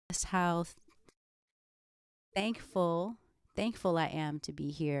how thankful thankful I am to be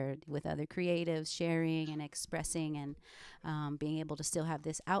here with other creatives, sharing and expressing and being able to still have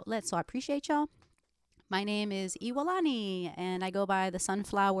this outlet. So I appreciate y'all. My name is Iwalani, and I go by the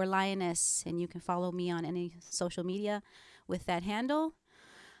Sunflower Lioness, and you can follow me on any social media with that handle.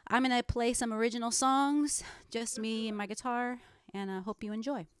 I'm gonna play some original songs, just me and my guitar, and I hope you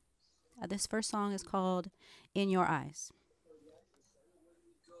enjoy. This first song is called "In Your Eyes."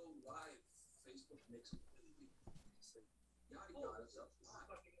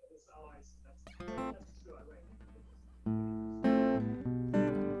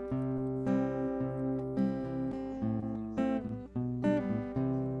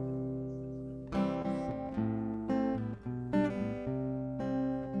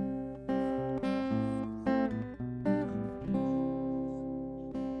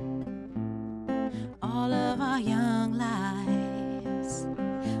 All of our young lives,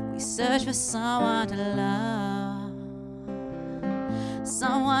 we search for someone to love,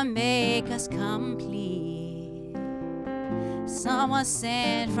 someone make us complete, someone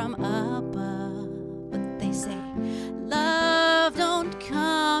sent from above. But they say love don't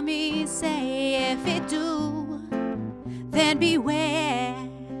come easy. If it do, then beware.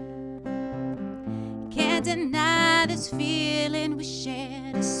 Can't deny this feeling we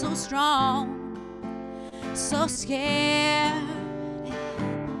shared is so strong, so scared.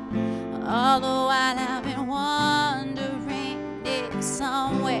 All the while I've been wondering if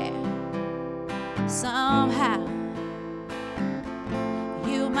somewhere, somehow,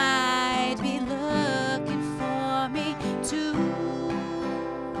 you might be looking for me too.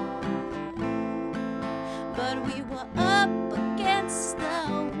 But we were up against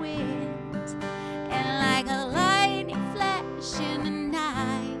the wind, and like a lightning flash in the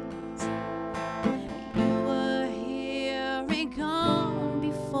night, you were here and gone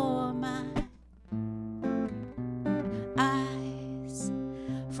before my eyes.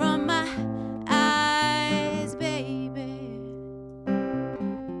 From my eyes, baby.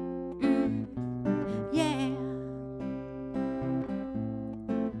 Yeah.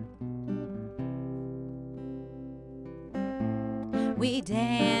 We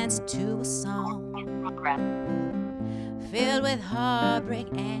danced to a song filled with heartbreak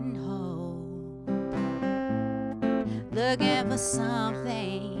and hope, looking for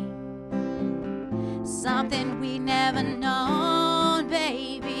something we never known,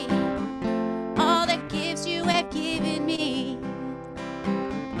 baby. All the gifts you have given me,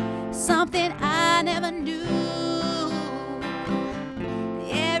 something I never knew.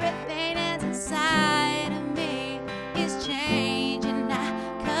 Everything that's inside of me is changing now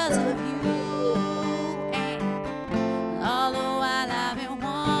 'cause of you. And all the while I've been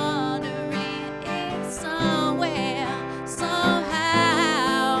wondering if somewhere,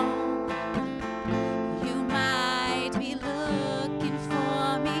 somehow, you might be looking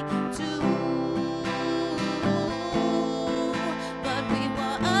for me too. But we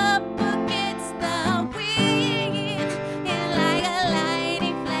were up against the wind, and like a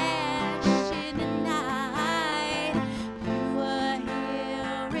lightning flash in the night, you were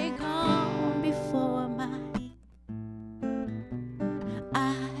here and gone before my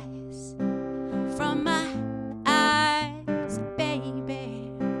eyes. From my eyes,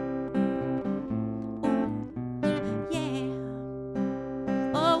 baby. Ooh, yeah.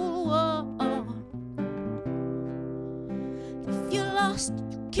 Oh, oh, oh. If you're lost,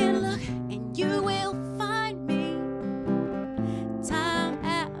 you can look and you will find me time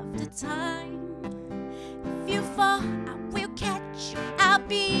after time. If you fall, I will catch you. I'll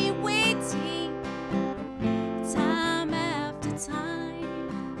be waiting time after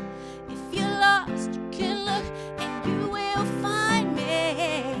time. If you're lost, you can look and you will find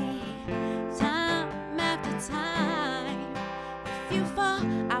me time after time. If you fall,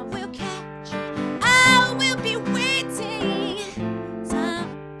 I will catch you. I will be waiting time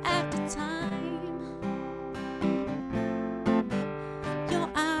after time. Your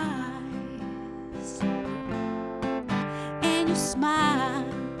eyes and your smile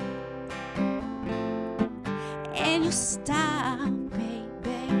and your style,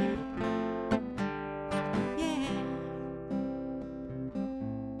 baby. Yeah.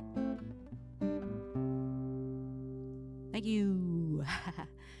 Thank you.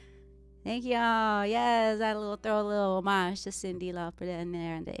 Thank y'all. Yes, I throw a little homage to Cindy Lauper in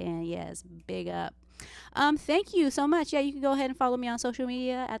there in the end. Yes, big up. Thank you so much. Yeah, you can go ahead and follow me on social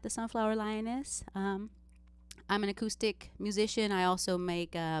media at the Sunflower Lioness. I'm an acoustic musician. I also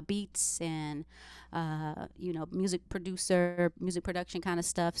make beats and music producer, music production kind of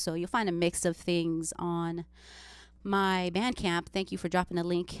stuff. So you'll find a mix of things on my Bandcamp. Thank you for dropping a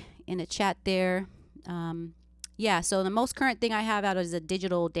link in the chat there. Yeah, so the most current thing I have out is a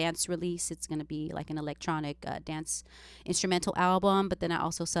digital dance release. It's going to be like an electronic dance instrumental album, but then I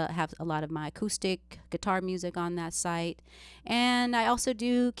also have a lot of my acoustic guitar music on that site. And I also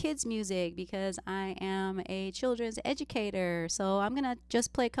do kids music because I am a children's educator. So I'm going to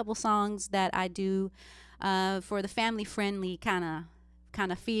just play a couple songs that I do for the family friendly kind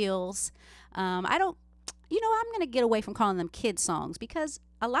of feels. I don't, I'm going to get away from calling them kid songs because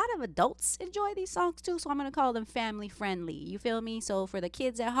a lot of adults enjoy these songs too, so I'm going to call them family friendly. You feel me? So for the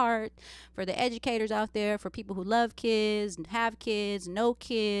kids at heart, for the educators out there, for people who love kids, have kids, know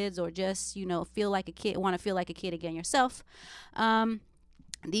kids, or just, feel like a kid, want to feel like a kid again yourself.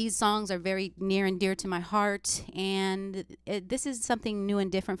 These songs are very near and dear to my heart, and this is something new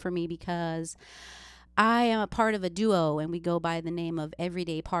and different for me because I am a part of a duo, and we go by the name of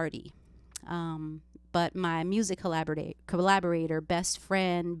Everyday Party. But my music collaborator, best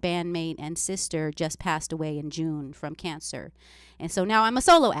friend, bandmate, and sister just passed away in June from cancer. And so now I'm a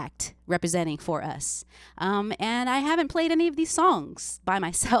solo act representing for us. And I haven't played any of these songs by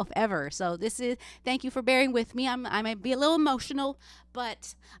myself ever. So thank you for bearing with me. I might be a little emotional,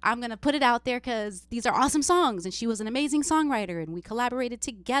 but I'm going to put it out there because these are awesome songs. And she was an amazing songwriter, and we collaborated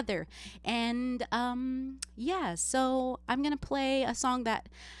together. And so I'm going to play a song that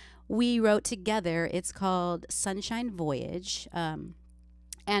we wrote together. It's called Sunshine Voyage. And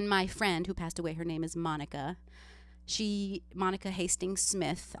my friend who passed away, her name is Monica. Monica Hastings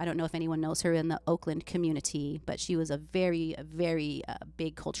Smith. I don't know if anyone knows her in the Oakland community, but she was a very, very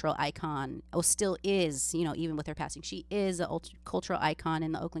big cultural icon. Oh, still is, even with her passing. She is a cultural icon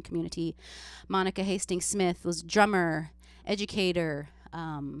in the Oakland community. Monica Hastings Smith was drummer, educator,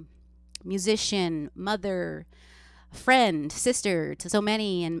 musician, mother, friend, sister to so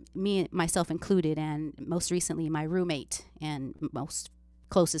many, and myself included, and most recently my roommate and most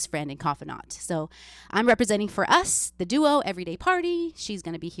closest friend and confidant. So I'm representing for us, the duo, Everyday Party. She's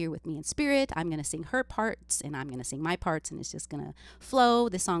going to be here with me in spirit. I'm going to sing her parts, and I'm going to sing my parts, and it's just going to flow.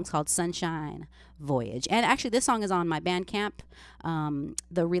 This song's called Sunshine Voyage. And actually, this song is on my Bandcamp.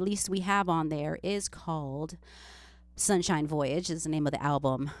 The release we have on there is called Sunshine Voyage is the name of the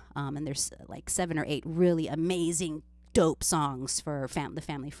album, and there's like 7 or 8 really amazing, dope songs for the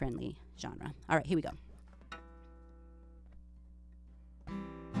family-friendly genre. All right, here we go.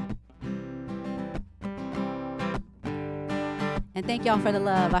 And thank y'all for the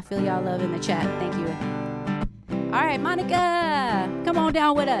love. I feel y'all love in the chat. Thank you. All right, Monica, come on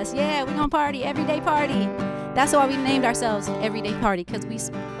down with us. Yeah, we're gonna party, everyday party. That's why we named ourselves Everyday Party, because we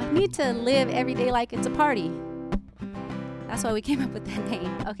need to live every day like it's a party. That's why we came up with that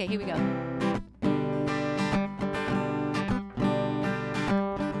name. Okay, here we go.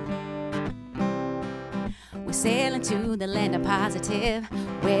 We're sailing to the land of positive,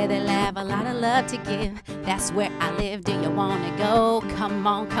 where they'll have a lot of love to give. That's where I live. Do you wanna go? Come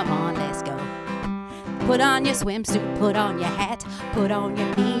on, let's go. Put on your swimsuit, put on your hat, put on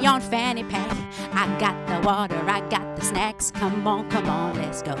your neon fanny pack. I got the water, I got the snacks. Come on,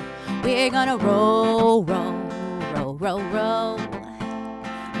 let's go. We're gonna roll, roll, roll, roll, roll.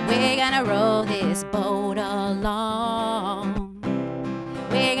 We're gonna roll this boat along.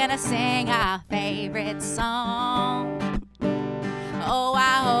 We're gonna sing our favorite song. Oh,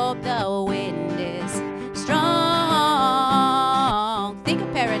 I hope the wind is strong. Think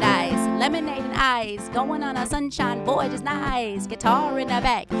of paradise, lemonade and ice. Going on a sunshine voyage is nice. Guitar in the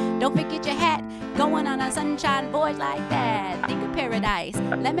back, don't forget your hat. Going on a sunshine voyage like that. Think of paradise,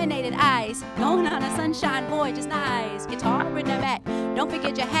 lemonade and ice. Going on a sunshine voyage is nice. Guitar in the back, don't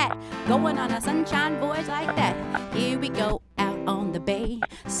forget your hat. Going on a sunshine voyage like that. Here we go out on the bay.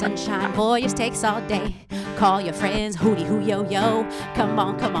 Sunshine voyage takes all day. Call your friends, hootie hoo yo yo. Come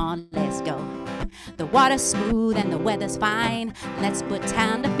on, let's go. The water's smooth and the weather's fine. Let's put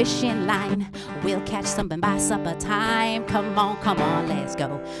down the fishing line. We'll catch something by supper time. Come on, let's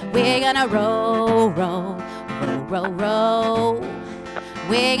go. We're gonna roll, roll, roll, roll, roll.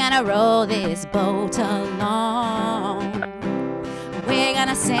 We're gonna roll this boat along. We're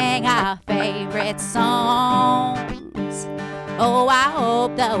gonna sing our favorite songs. Oh, I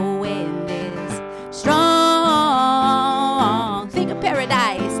hope the wind is strong. Think of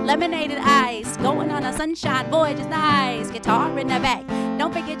paradise, lemonade and ice. Going on a sunshine voyage is nice. Guitar in the back,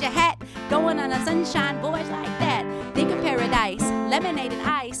 don't forget your hat. Going on a sunshine voyage like that. Think of paradise, lemonade and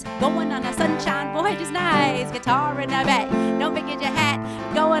ice. Going on a sunshine voyage is nice. Guitar in the back, don't forget your hat.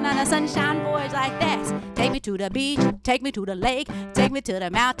 Going on a sunshine voyage like that. Take me to the beach, take me to the lake, take me to the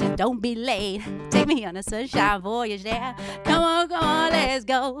mountain, don't be late. Take me on a sunshine voyage there. Come on, let's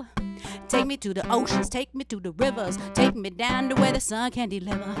go. Take me to the oceans, take me to the rivers, take me down to where the sun can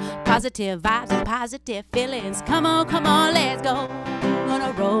deliver positive vibes and positive feelings. Come on, let's go.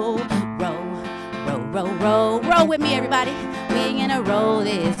 Gonna roll, roll, roll, roll, roll, roll with me, everybody. We're gonna roll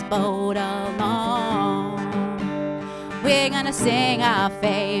this boat along. We're gonna sing our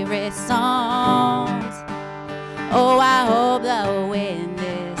favorite songs. Oh, I hope the wind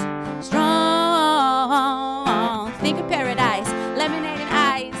is strong. Think of paradise, lemonade and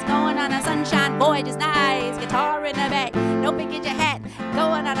ice, going on a sunshine voyage is nice. Guitar in the back, don't forget your hat,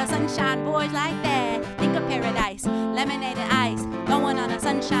 going on a sunshine voyage like that. Think of paradise, lemonade and ice, going on a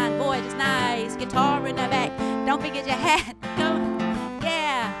sunshine voyage is nice. Guitar in the back, don't forget your hat. Go,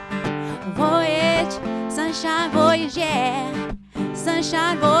 yeah. Voyage, sunshine voyage, yeah.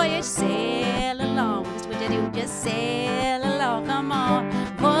 Sunshine voyage, sail along. That's what you do, just sail along. Come on.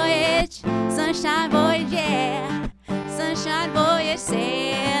 Voyage, sunshine voyage, yeah. Sunshine voyage,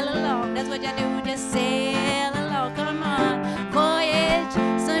 sail along. That's what you do, just sail along. Come on. Voyage,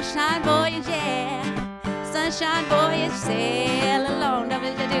 sunshine voyage, yeah. Sunshine voyage, sail along. That's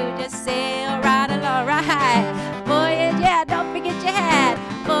what you do, just sail right along. Right. Voyage, yeah, don't forget your hat.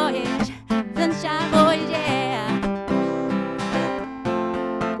 Voyage, sunshine voyage, yeah.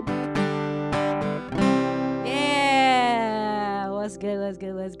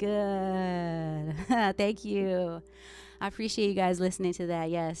 What's good. Thank you. I appreciate you guys listening to that.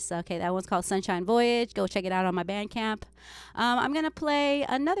 Yes. Okay, that one's called Sunshine Voyage. Go check it out on my Bandcamp. I'm going to play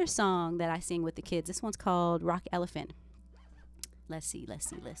another song that I sing with the kids. This one's called Rock Elephant. Let's see.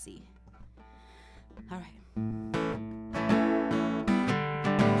 All right.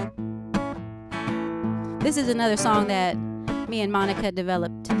 This is another song that me and Monica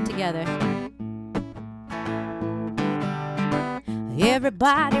developed together.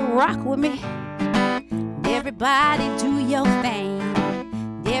 Everybody rock with me. Everybody do your thing.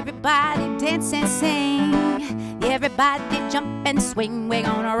 Everybody dance and sing. Everybody jump and swing. We're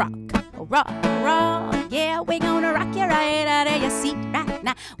gonna rock, rock, rock. Yeah, we're gonna rock you right out of your seat right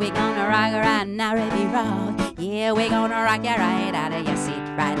now. We're gonna rock right now, baby, rock. Yeah, we're gonna rock you right out of your seat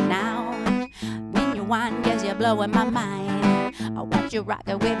right now. When you whine, yes, you're blowing my mind. I want you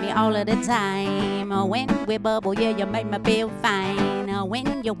rockin' with me all of the time. When we bubble, yeah, you make me feel fine.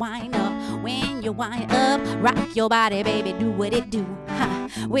 When you wind up, rock your body, baby, do what it do.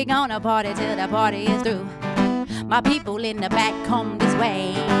 We're gonna party till the party is through. My people in the back, come this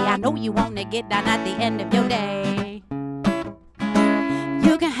way. I know you wanna get down at the end of your day.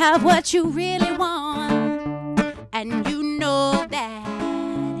 You can have what you really want, and you know that.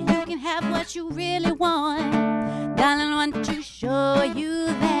 You can have what you really want. Darling, want to show you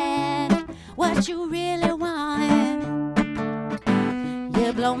that what you really want.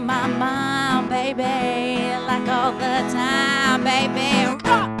 You blow my mind, baby, like all the time, baby.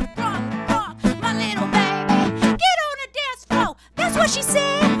 Rock, rock, rock, my little baby. Get on the dance floor, that's what she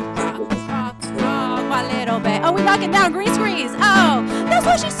said. Rock, rock, rock, my little baby. Oh, we knocking down green screens. Oh, that's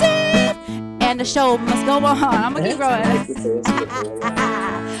what she said. And the show must go on. I'm gonna keep going.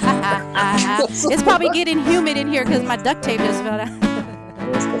 It's probably getting humid in here because my duct tape just fell out.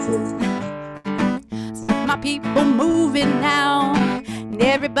 My people moving now.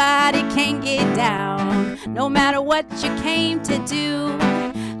 Everybody can get down. No matter what you came to do,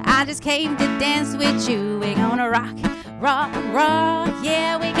 I just came to dance with you. We're gonna rock, rock, rock.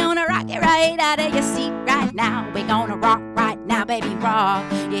 Yeah, we're gonna rock it right out of your seat right now. We're gonna rock right now, baby, rock.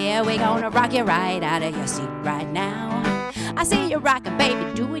 Yeah, we're gonna rock it right out of your seat right now. I see you rockin', baby,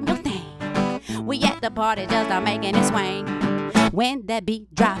 doing your thing. We at the party just making it swing. When that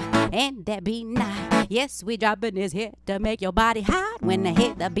beat drop and that beat nice, yes, we dropping this hit to make your body hot. When I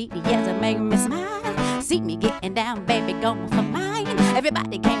hit the beat, yes, it make me smile. See me getting down, baby, going for mine.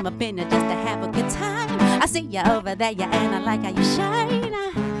 Everybody came up in it just to have a good time. I see you over there, yeah, and I like how you shine.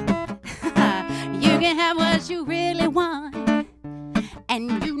 You can have what you really want,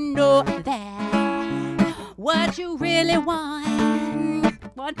 and you know that what you really want.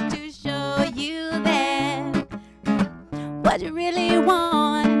 Want to show you that what you really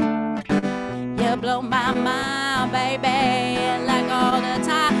want. You blow my mind, baby, like all the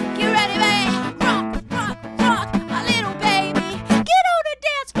time. You ready, baby? Rock, rock, rock, my little baby. Get on the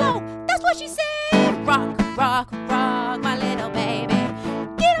dance floor, that's what she said. Rock, rock, rock, my little baby.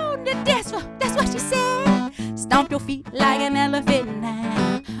 Get on the dance floor, that's what she said. Stomp your feet like an elephant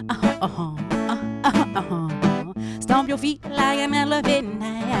now. Stomp your feet like an elephant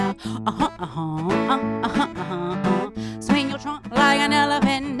now. Swing your trunk like an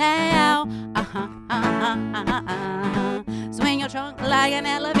elephant now. Swing your trunk like an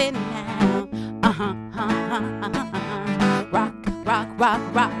elephant now. Rock, rock, rock,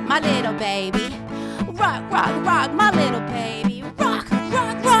 rock, my little baby. Rock, rock, rock, my little baby. Rock,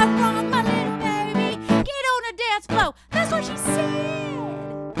 rock, rock, rock, my little baby. Get on the dance floor. That's what she said.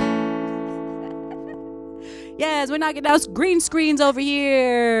 Yes, we're knocking down green screens over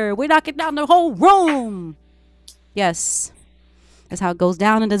here. We're knocking down the whole room. Yes. That's how it goes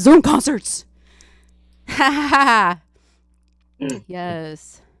down in the Zoom concerts.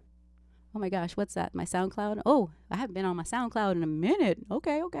 Yes. Oh my gosh, what's that? My SoundCloud? Oh, I haven't been on my SoundCloud in a minute.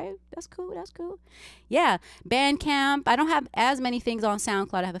 Okay. That's cool. Yeah, Bandcamp. I don't have as many things on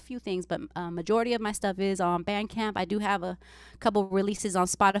SoundCloud. I have a few things, but majority of my stuff is on Bandcamp. I do have a couple releases on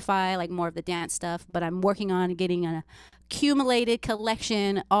Spotify, like more of the dance stuff, but I'm working on getting an accumulated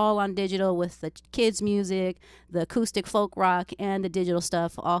collection all on digital with the kids' music, the acoustic folk rock, and the digital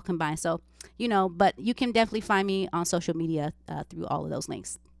stuff all combined. So, but you can definitely find me on social media through all of those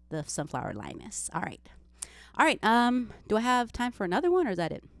links. The Sunflower Lioness. All right. Do I have time for another one, or is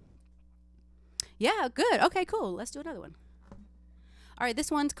that it? Yeah, good. Okay, cool. Let's do another one. All right,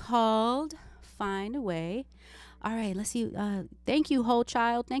 this one's called Find a Way. All right, let's see. Thank you, Whole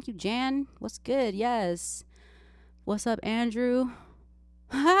Child. Thank you, Jan. What's good? Yes. What's up, Andrew?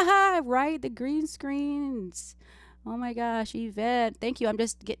 Right, the green screens. Oh my gosh, Yvette. Thank you. I'm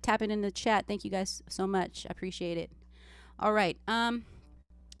just tapping in the chat. Thank you guys so much. I appreciate it. All right.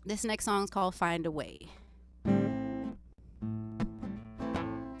 This next song is called Find a Way.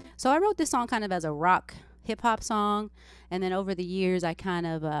 So I wrote this song kind of as a rock hip-hop song, and then over the years I kind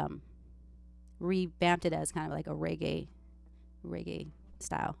of revamped it as kind of like a reggae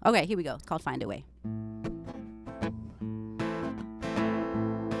style. Okay, here we go. It's called Find a Way.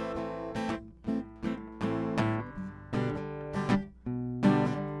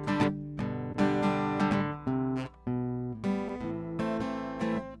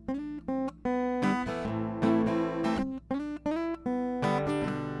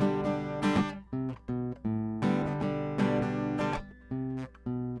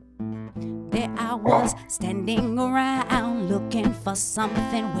 I was standing around looking for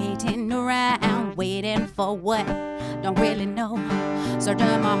something, waiting for what? Don't really know.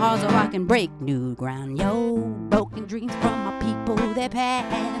 Searching my heart so I can break new ground. Yo, broken dreams from my people that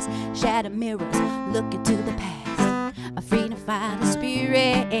pass. Shattered mirrors looking to the past. I'm free to find the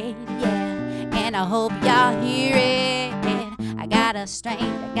spirit, yeah. And I hope y'all hear it. I got a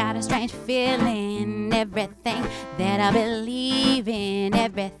strange feeling. Everything that I believe in,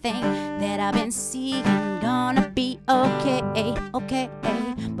 everything that I've been seeking, gonna be okay.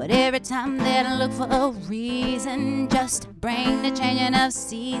 But every time that I look for a reason, just bring the changing of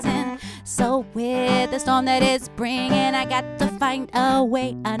season. So with the storm that it's bringing, I got to find a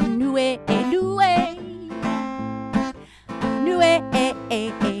way, a new way, a new way, new way,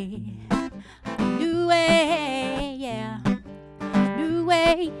 new way, yeah. New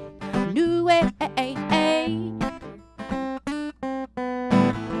way.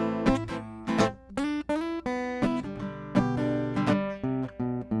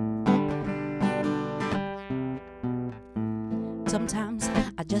 Sometimes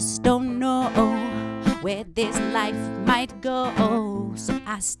I just don't know where this life might go, so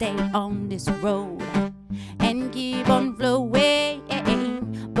I stay on this road and keep on flowing.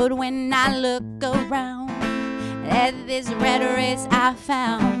 But when I look around at this red race I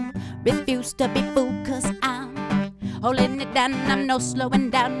found, refuse to be fooled, 'cause I'm holding it down. I'm no slowing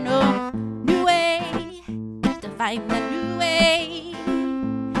down, no. New way, got to find a new way.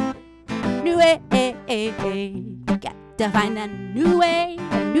 New way, got to find a new way,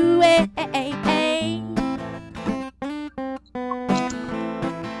 a new way.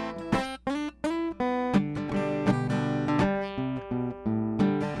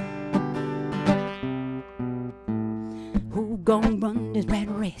 Who gon' run this red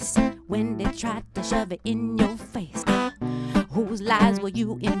race when they try to shove it in your face? Whose lies will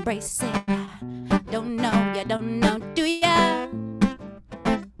you embrace it? Don't know, you don't know, do ya?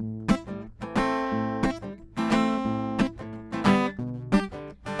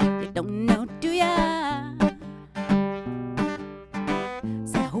 You don't know, do ya?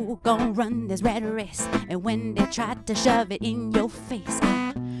 Say, who gon' run this red race? And when they try to shove it in your face,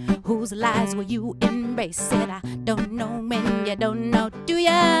 whose lies will you embrace it? I don't know when you don't know, do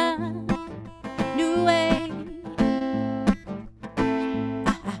ya? New way,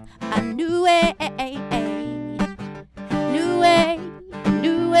 a new way, new way,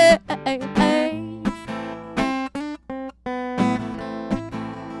 new way.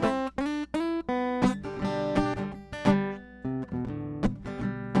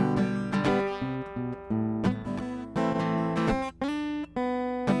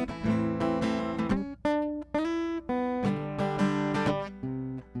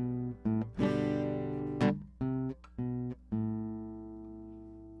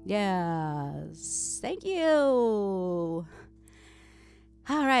 Yes. Thank you.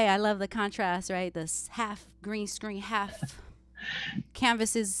 All right. I love the contrast, right? This half green screen, half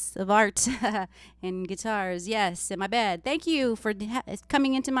canvases of art and guitars. Yes, in my bed. Thank you for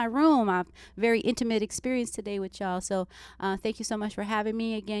coming into my room. I've very intimate experience today with y'all. So thank you so much for having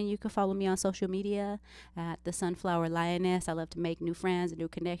me. Again, you can follow me on social media at the Sunflower Lioness. I love to make new friends and new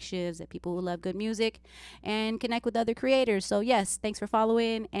connections and people who love good music and connect with other creators. So yes, thanks for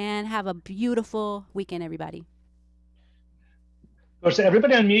following and have a beautiful weekend, everybody. So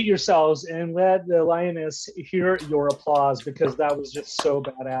everybody unmute yourselves and let the lioness hear your applause because that was just so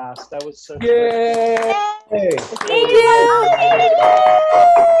badass. That was such Yay! Hey. Thank you.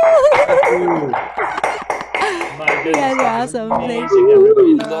 My You goodness, guys that are was awesome. Thank amazing, you.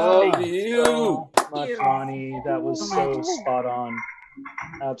 everybody. We love Thank you you. so much, Ronnie. That was so spot on.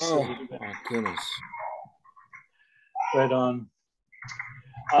 Absolutely. Oh my goodness. Right on.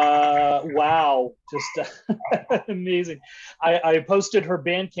 Wow, just amazing. I posted her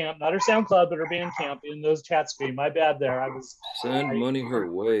Bandcamp, not her SoundCloud, but her Bandcamp in those chat screen. My bad there. Send money her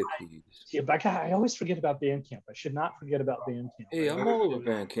way, please. Yeah, but I always forget about Bandcamp. I should not forget about Bandcamp. Hey, I'm all over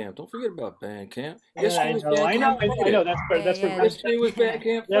Bandcamp. Don't forget about Bandcamp. Yeah, Yesterday was I know. Bandcamp Friday. That's where Yesterday was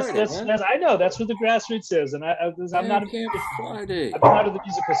Bandcamp Friday, man. I know that's where the grassroots is, and I'm not. Bandcamp Friday. I've been out of the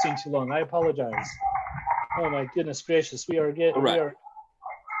musical scene too long. I apologize. Oh my goodness gracious, we are.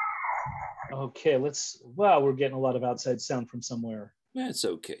 Okay, wow, we're getting a lot of outside sound from somewhere. That's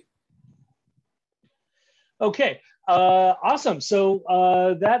okay. Okay, awesome. So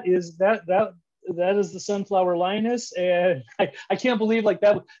that is the Sunflower Lioness, and I can't believe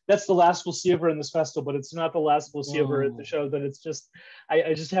that's the last we'll see of her in this festival, but it's not the last we'll see of her at the show. But it's just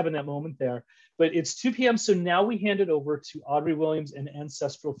I just having that moment there. But it's 2 p.m. So now we hand it over to Audrey Williams and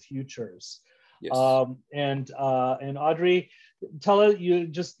Ancestral Futures. Yes. And Audrey, you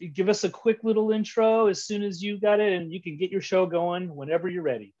just give us a quick little intro as soon as you got it, and you can get your show going whenever you're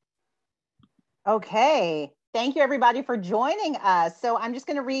ready. Okay. Thank you, everybody, for joining us. So I'm just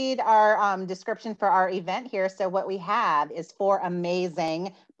going to read our description for our event here. So what we have is 4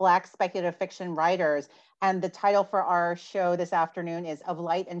 amazing Black speculative fiction writers. And the title for our show this afternoon is Of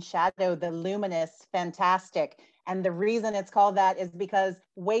Light and Shadow, the Luminous Fantastic. And the reason it's called that is because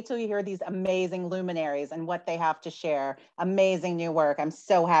wait till you hear these amazing luminaries and what they have to share. Amazing new work. I'm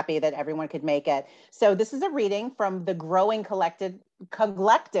so happy that everyone could make it. So this is a reading from the growing collective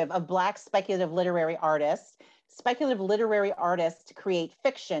of Black speculative literary artists. Speculative literary artists create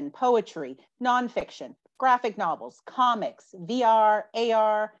fiction, poetry, nonfiction, graphic novels, comics, VR,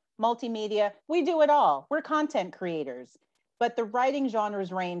 AR, multimedia. We do it all. We're content creators. But the writing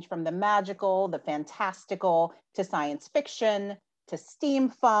genres range from the magical, the fantastical, to science fiction, to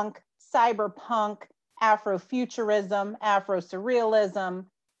steampunk, cyberpunk, Afrofuturism, Afro-surrealism,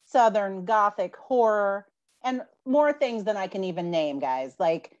 Southern Gothic horror, and more things than I can even name, guys.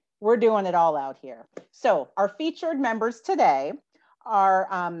 Like, we're doing it all out here. So our featured members today are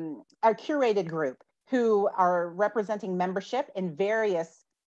our curated group who are representing membership in various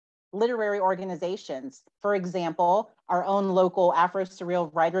literary organizations. For example, our own local Afro-Surreal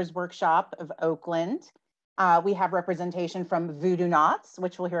Writers Workshop of Oakland. We have representation from Voodoo Knots,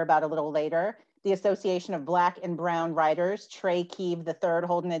 which we'll hear about a little later, the Association of Black and Brown Writers, Trey Keeve III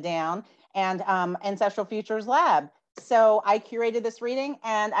holding it down, and Ancestral Futures Lab. So I curated this reading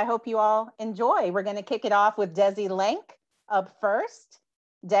and I hope you all enjoy. We're gonna kick it off with Desi Lenk up first.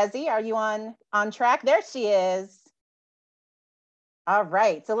 Desi, are you on track? There she is. All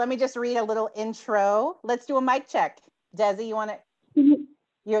right, so let me just read a little intro. Let's do a mic check. Desi, you want to,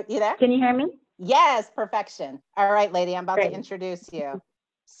 you there? Can you hear me? Yes, perfection. All right, lady, I'm about to introduce you.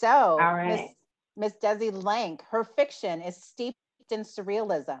 So, all right. Miss Desi Lenk, her fiction is steeped in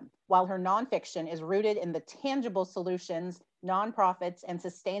surrealism, while her nonfiction is rooted in the tangible solutions nonprofits and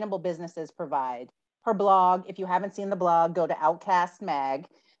sustainable businesses provide. Her blog, if you haven't seen the blog, go to Outcast Mag,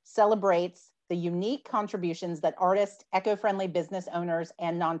 celebrates the unique contributions that artists, eco-friendly business owners,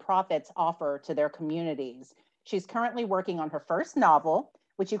 and nonprofits offer to their communities. She's currently working on her first novel,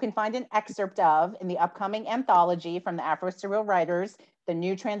 which you can find an excerpt of in the upcoming anthology from the Afro-Surreal Writers, The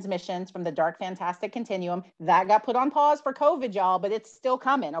New Transmissions from the Dark Fantastic Continuum. That got put on pause for COVID, y'all, but it's still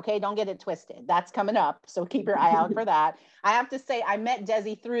coming, okay? Don't get it twisted. That's coming up, so keep your eye out for that. I have to say, I met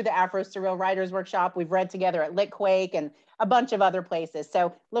Desi through the Afro-Surreal Writers Workshop. We've read together at Litquake and a bunch of other places.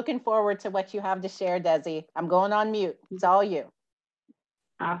 So looking forward to what you have to share, Desi. I'm going on mute. It's all you.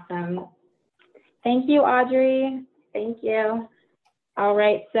 Awesome. Thank you, Audrey. Thank you. All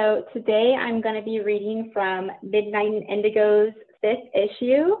right, so today I'm going to be reading from Midnight and Indigo's 5th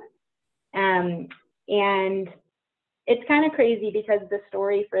issue. And it's kind of crazy because the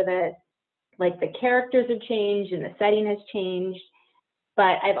story for this, like the characters have changed and the setting has changed,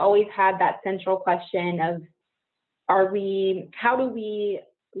 but I've always had that central question of, how do we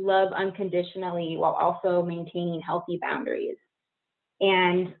love unconditionally while also maintaining healthy boundaries?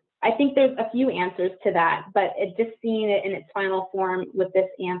 And I think there's a few answers to that, but just seeing it in its final form with this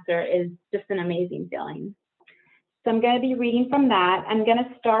answer is just an amazing feeling. So I'm going to be reading from that. I'm going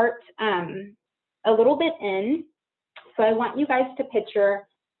to start a little bit in. So I want you guys to picture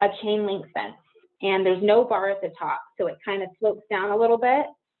a chain link fence, and there's no bar at the top, so it kind of slopes down a little bit.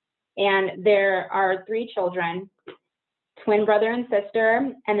 And there are 3 children, twin brother and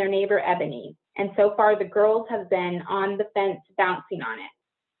sister, and their neighbor Ebony. And so far the girls have been on the fence bouncing on it.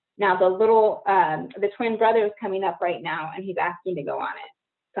 Now the twin brother is coming up right now, and he's asking to go on it.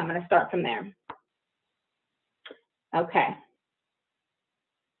 So I'm going to start from there. Okay.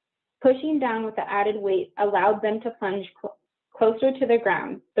 Pushing down with the added weight allowed them to plunge closer to the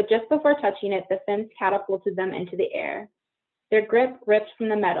ground, but just before touching it, the fence catapulted them into the air. Their grip ripped from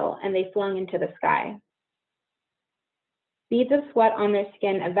the metal, and they flung into the sky. Beads of sweat on their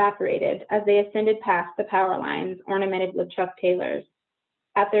skin evaporated as they ascended past the power lines ornamented with Chuck Taylors.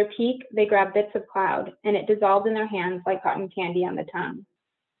 At their peak, they grabbed bits of cloud, and it dissolved in their hands like cotton candy on the tongue.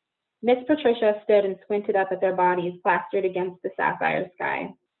 Miss Patricia stood and squinted up at their bodies plastered against the sapphire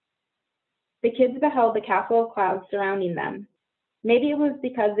sky. The kids beheld the castle of clouds surrounding them. Maybe it was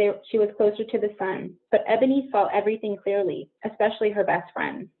because she was closer to the sun, but Ebony saw everything clearly, especially her best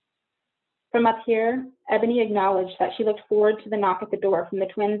friend. From up here, Ebony acknowledged that she looked forward to the knock at the door from the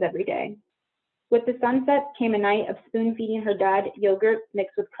twins every day. With the sunset came a night of spoon-feeding her dad yogurt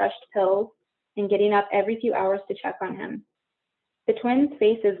mixed with crushed pills and getting up every few hours to check on him. The twins'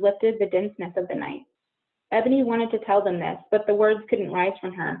 faces lifted the denseness of the night. Ebony wanted to tell them this, but the words couldn't rise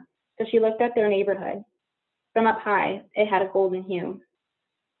from her, so she looked at their neighborhood. From up high, it had a golden hue.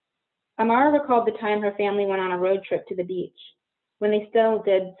 Amara recalled the time her family went on a road trip to the beach, when they still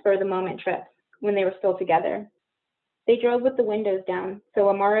did spur-the-moment trips, when they were still together. They drove with the windows down, so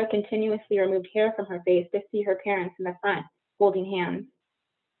Amara continuously removed hair from her face to see her parents in the front, holding hands.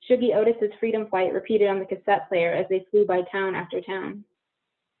 Shuggy Otis's Freedom Flight repeated on the cassette player as they flew by town after town.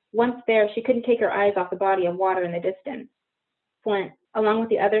 Once there, she couldn't take her eyes off the body of water in the distance. Flint, along with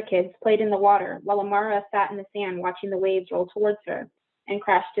the other kids, played in the water, while Amara sat in the sand watching the waves roll towards her and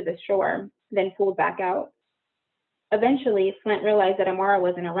crash to the shore, then pulled back out. Eventually, Flint realized that Amara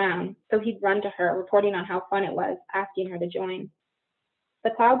wasn't around, so he'd run to her, reporting on how fun it was, asking her to join.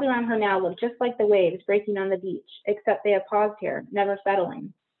 The clouds around her now looked just like the waves breaking on the beach, except they had paused here, never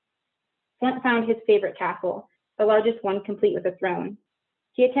settling. Flint found his favorite castle, the largest one complete with a throne.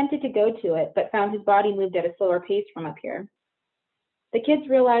 He attempted to go to it, but found his body moved at a slower pace from up here. The kids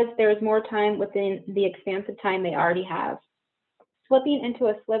realized there was more time within the expansive time they already have. Slipping into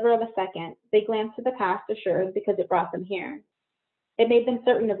a sliver of a second, they glanced to the past assured because it brought them here. It made them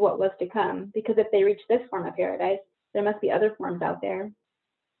certain of what was to come, because if they reached this form of paradise, there must be other forms out there.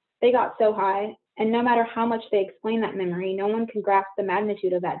 They got so high, and no matter how much they explained that memory, no one can grasp the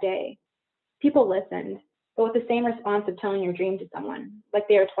magnitude of that day. People listened, but with the same response of telling your dream to someone, like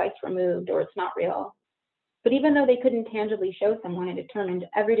they are twice removed or it's not real. But even though they couldn't tangibly show someone, it determined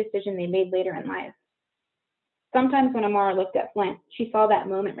every decision they made later in life. Sometimes when Amara looked at Flint, she saw that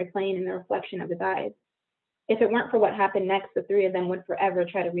moment replaying in the reflection of his eyes. If it weren't for what happened next, the 3 of them would forever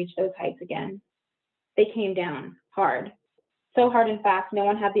try to reach those heights again. They came down, hard. So hard and fast, no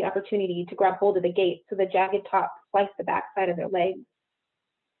one had the opportunity to grab hold of the gate, so the jagged top sliced the backside of their legs.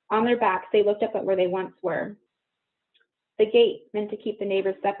 On their backs, they looked up at where they once were. The gate, meant to keep the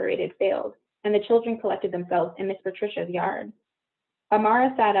neighbors separated, failed, and the children collected themselves in Miss Patricia's yard.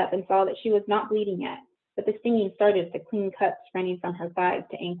 Amara sat up and saw that she was not bleeding yet, but the stinging started at the clean cuts running from her thighs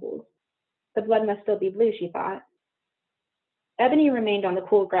to ankles. The blood must still be blue, she thought. Ebony remained on the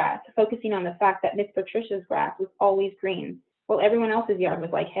cool grass, focusing on the fact that Miss Patricia's grass was always green, while everyone else's yard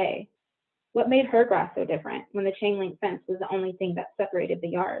was like hay. What made her grass so different when the chain link fence was the only thing that separated the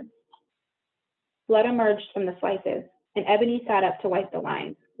yards? Blood emerged from the slices, and Ebony sat up to wipe the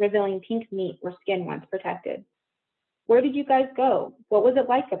lines, revealing pink meat where skin once protected. Where did you guys go? What was it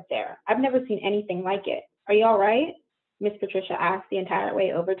like up there? I've never seen anything like it. Are you all right? Miss Patricia asked the entire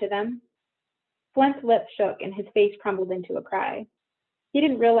way over to them. Flint's lips shook and his face crumbled into a cry. He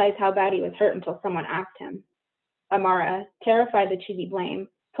didn't realize how bad he was hurt until someone asked him. Amara, terrified that she'd be blamed,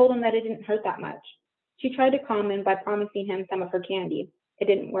 told him that it didn't hurt that much. She tried to calm him by promising him some of her candy. It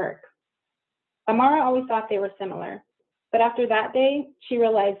didn't work. Amara always thought they were similar, but after that day, she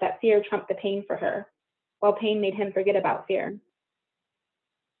realized that fear trumped the pain for her, while pain made him forget about fear.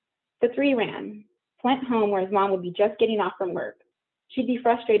 The 3 ran. Flint home where his mom would be just getting off from work. She'd be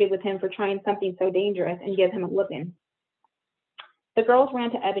frustrated with him for trying something so dangerous and give him a whipping. The girls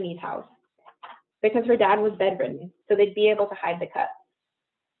ran to Ebony's house because her dad was bedridden, so they'd be able to hide the cuts.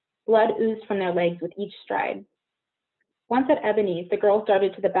 Blood oozed from their legs with each stride. Once at Ebony's, the girls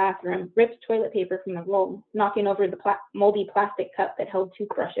darted to the bathroom, ripped toilet paper from the roll, knocking over the moldy plastic cup that held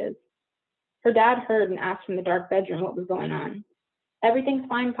toothbrushes. Her dad heard and asked from the dark bedroom what was going on. "Everything's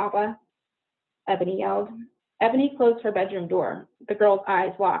fine, Papa," Ebony yelled. Ebony closed her bedroom door. The girls'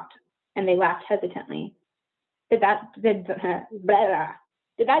 eyes locked, and they laughed hesitantly. Did that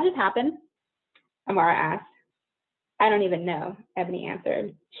just happen?" Amara asked. "I don't even know," Ebony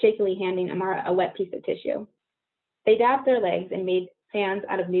answered, shakily handing Amara a wet piece of tissue. They dabbed their legs and made fans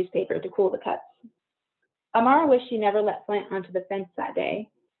out of newspaper to cool the cuts. Amara wished she never let Flint onto the fence that day.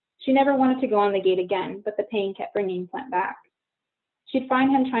 She never wanted to go on the gate again, but the pain kept bringing Flint back. She'd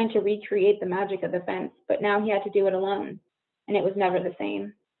find him trying to recreate the magic of the fence, but now he had to do it alone, and it was never the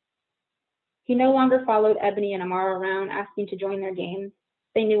same. He no longer followed Ebony and Amara around asking to join their games.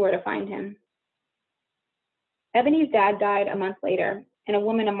 They knew where to find him. Ebony's dad died a month later, and a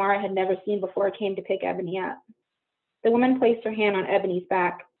woman Amara had never seen before came to pick Ebony up. The woman placed her hand on Ebony's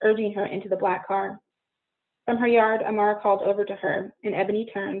back, urging her into the black car. From her yard, Amara called over to her, and Ebony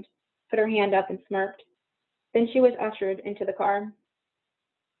turned, put her hand up and smirked. Then she was ushered into the car.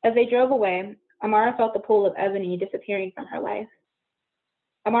 As they drove away, Amara felt the pull of Ebony disappearing from her life.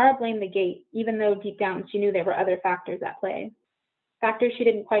 Amara blamed the gate, even though deep down she knew there were other factors at play. Factors she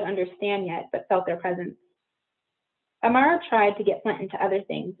didn't quite understand yet, but felt their presence. Amara tried to get Flint into other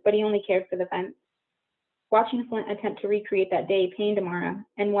things, but he only cared for the fence. Watching Flint attempt to recreate that day pained Amara,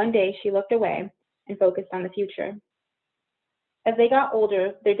 and one day she looked away and focused on the future. As they got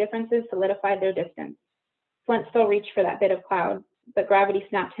older, their differences solidified their distance. Flint still reached for that bit of cloud, but gravity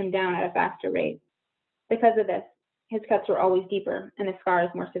snapped him down at a faster rate. Because of this, his cuts were always deeper and the scars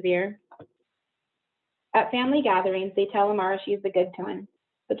more severe. At family gatherings, they tell Amara she's the good twin,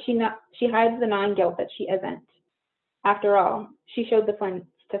 but she hides the non-guilt that she isn't. After all, she showed the flints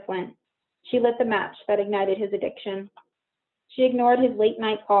to Flint. She lit the match that ignited his addiction. She ignored his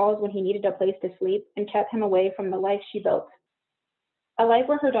late-night calls when he needed a place to sleep and kept him away from the life she built. A life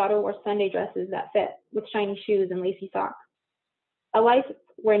where her daughter wore Sunday dresses that fit, with shiny shoes and lacy socks. A life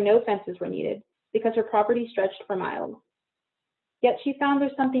where no fences were needed, because her property stretched for miles. Yet she found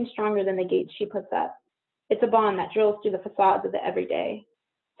there's something stronger than the gates she puts up. It's a bond that drills through the facades of the everyday,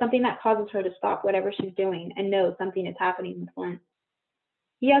 something that causes her to stop whatever she's doing and know something is happening with Flint.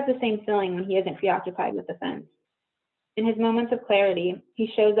 He has the same feeling when he isn't preoccupied with the fence. In his moments of clarity,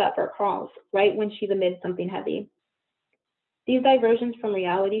 he shows up or crawls right when she's amid something heavy. These diversions from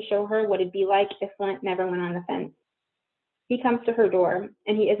reality show her what it'd be like if Flint never went on the fence. He comes to her door,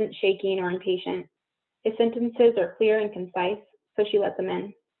 and he isn't shaking or impatient. His sentences are clear and concise, so she lets him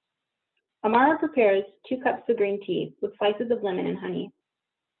in. Amara prepares 2 cups of green tea with slices of lemon and honey.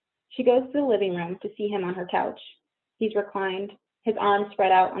 She goes to the living room to see him on her couch. He's reclined, his arms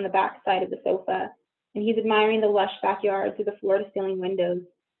spread out on the back side of the sofa, and he's admiring the lush backyard through the floor-to-ceiling windows.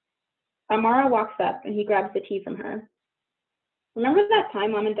 Amara walks up, and he grabs the tea from her. "Remember that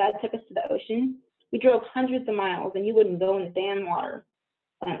time Mom and Dad took us to the ocean? We drove hundreds of miles, and you wouldn't go in the damn water."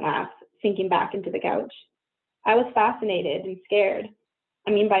 Flint laughs, sinking back into the couch. "I was fascinated and scared.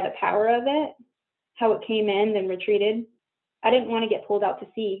 I mean, by the power of it, how it came in, then retreated. I didn't want to get pulled out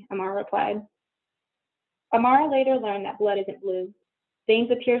to sea," Amara replied. Amara later learned that blood isn't blue. Veins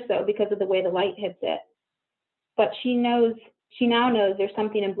appear so because of the way the light hits it. But she now knows there's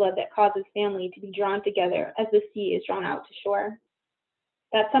something in blood that causes family to be drawn together as the sea is drawn out to shore.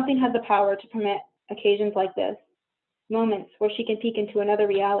 That something has the power to permit occasions like this, moments where she can peek into another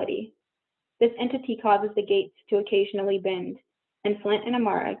reality. This entity causes the gates to occasionally bend, and Flint and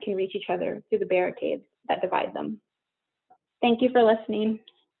Amara can reach each other through the barricades that divide them. Thank you for listening.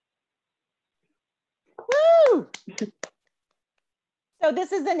 Woo! So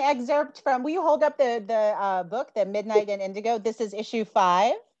this is an excerpt from, will you hold up the book, The Midnight and Indigo? This is issue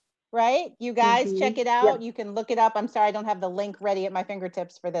 5, right? You guys check it out. Yep. You can look it up. I'm sorry, I don't have the link ready at my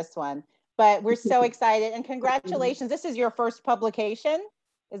fingertips for this one, but we're so excited and congratulations. This is your first publication.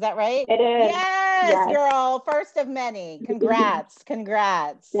 Is that right? It is. Yes, girl. First of many. Congrats.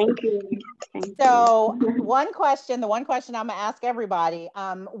 Congrats. Thank you. So the one question I'm going to ask everybody,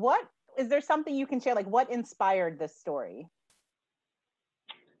 is there something you can share? Like, what inspired this story?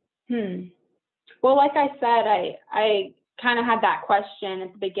 Well, like I said, I kind of had that question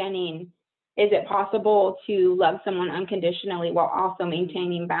at the beginning. Is it possible to love someone unconditionally while also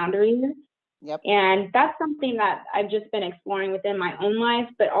maintaining boundaries? Yep. And that's something that I've just been exploring within my own life,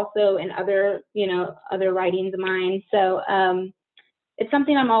 but also in other, other writings of mine. So it's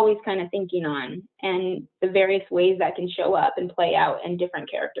something I'm always kind of thinking on, and the various ways that can show up and play out in different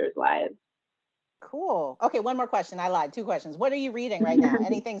characters' lives. Cool. Okay, one more question. I lied. 2 questions. What are you reading right now?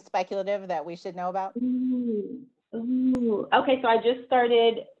 Anything speculative that we should know about? Ooh. Okay, so I just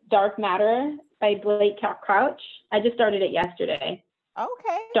started Dark Matter by Blake Crouch. I just started it yesterday.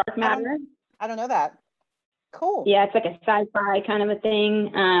 Okay. Dark Matter. I don't know that. Cool. Yeah, it's like a sci-fi kind of a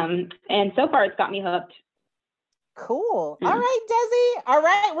thing. And so far it's got me hooked. Cool. All right, Desi. All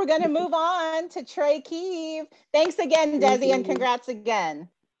right, we're going to move on to Trey Keeve. Thanks again, Desi, and congrats again.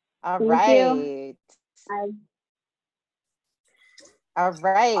 All right. All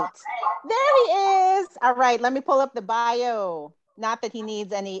right. There he is. All right, let me pull up the bio. Not that he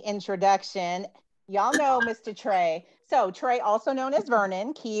needs any introduction. Y'all know Mr. Trey. So Trey, also known as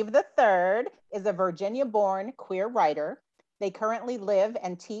Vernon Keeve III, is a Virginia-born queer writer. They currently live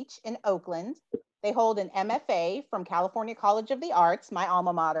and teach in Oakland. They hold an MFA from California College of the Arts, my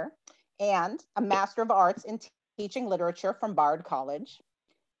alma mater, and a Master of Arts in Teaching Literature from Bard College.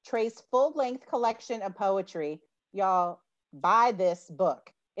 Trey's full-length collection of poetry, y'all, buy this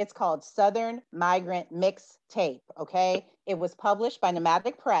book. It's called Southern Migrant Mixtape, okay? It was published by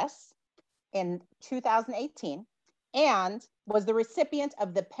Nomadic Press in 2018 and was the recipient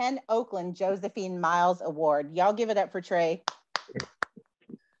of the Penn Oakland Josephine Miles Award. Y'all give it up for Trey.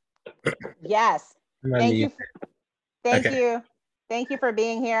 Yes. Thank you. Thank you. Thank you for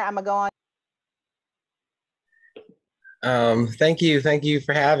being here. I'm gonna go on. Thank you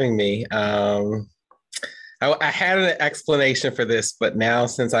for having me. I had an explanation for this, but now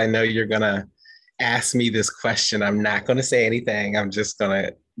since I know you're gonna ask me this question, I'm not gonna say anything. I'm just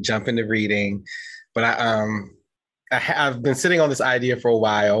gonna jump into reading. But I've been sitting on this idea for a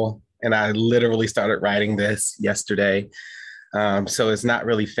while, and I literally started writing this yesterday. So it's not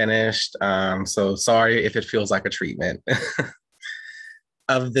really finished. So sorry if it feels like a treatment.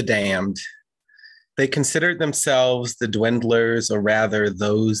 Of the damned. They considered themselves the dwindlers, or rather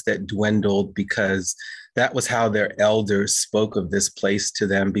those that dwindled, because that was how their elders spoke of this place to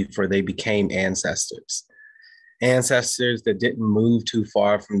them before they became ancestors. Ancestors that didn't move too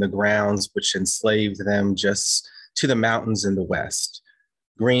far from the grounds which enslaved them just to the mountains in the west.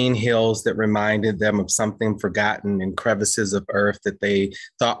 Green hills that reminded them of something forgotten, and crevices of earth that they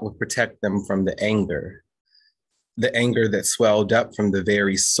thought would protect them from the anger that swelled up from the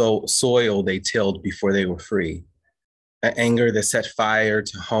very soil they tilled before they were free. An anger that set fire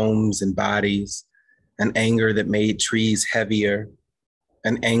to homes and bodies, an anger that made trees heavier,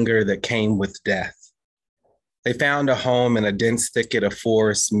 an anger that came with death. They found a home in a dense thicket of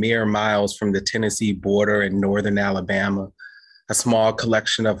forest mere miles from the Tennessee border in northern Alabama, a small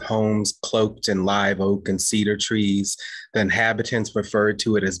collection of homes cloaked in live oak and cedar trees. The inhabitants referred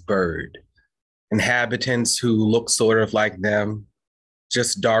to it as Bird. Inhabitants who looked sort of like them,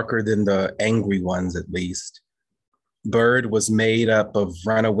 just darker than the angry ones at least. Bird was made up of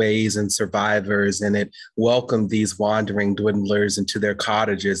runaways and survivors, and it welcomed these wandering dwindlers into their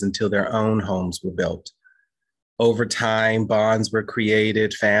cottages until their own homes were built. Over time, bonds were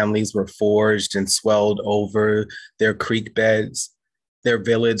created, families were forged and swelled over their creek beds. Their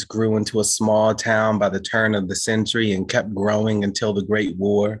village grew into a small town by the turn of the century and kept growing until the Great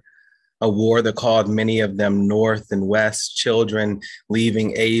War, a war that called many of them north and west, children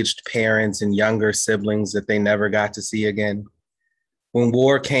leaving aged parents and younger siblings that they never got to see again. When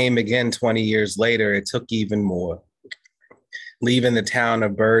war came again 20 years later, it took even more, leaving the town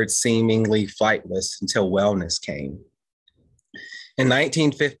of Bird seemingly flightless until wellness came. In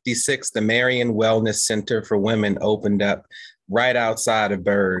 1956, the Marion Wellness Center for Women opened up right outside of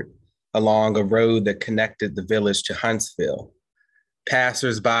Bird, along a road that connected the village to Huntsville.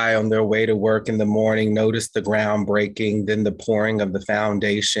 Passers-by on their way to work in the morning noticed the groundbreaking, then the pouring of the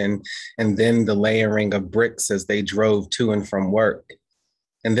foundation, and then the layering of bricks as they drove to and from work.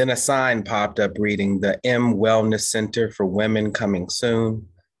 And then a sign popped up reading, "The M Wellness Center for Women coming soon."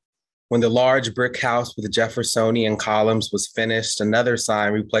 When the large brick house with Jeffersonian columns was finished, another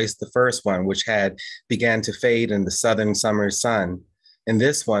sign replaced the first one, which had began to fade in the southern summer sun. And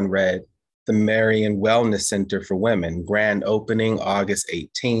this one read, "The Marion Wellness Center for Women, grand opening August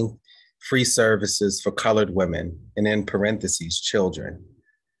 18th, free services for colored women," and in parentheses, children.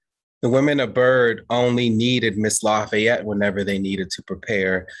 The women of Bird only needed Miss Lafayette whenever they needed to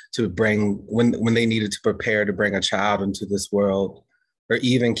prepare to bring, when they needed to prepare to bring a child into this world, or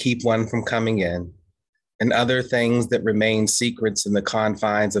even keep one from coming in, and other things that remained secrets in the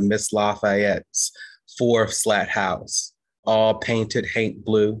confines of Miss Lafayette's 4-slat house, all painted haint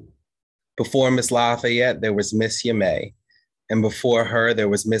blue. Before Miss Lafayette, there was Miss Yamay. And before her, there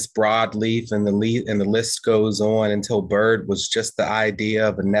was Miss Broadleaf, and the list goes on until Bird was just the idea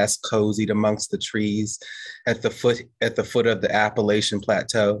of a nest cozied amongst the trees at the foot of the Appalachian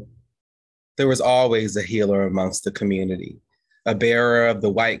Plateau. There was always a healer amongst the community, a bearer of the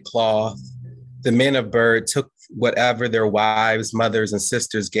white cloth. The men of Bird took whatever their wives, mothers, and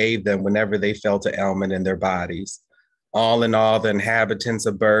sisters gave them whenever they felt an ailment in their bodies. All in all, the inhabitants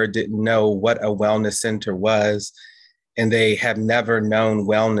of Bird didn't know what a wellness center was, and they have never known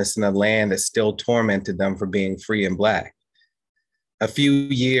wellness in a land that still tormented them for being free and Black. A few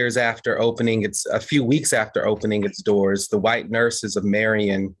weeks after opening its doors, the white nurses of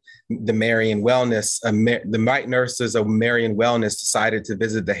Marion Wellness decided to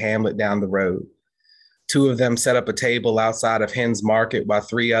visit the hamlet down the road. Two of them set up a table outside of Henn's Market while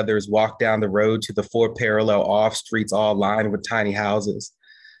three others walked down the road to the four parallel off streets all lined with tiny houses.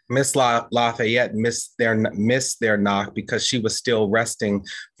 Miss Lafayette missed their knock because she was still resting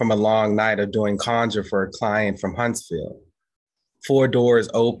from a long night of doing conjure for a client from Huntsville. 4 doors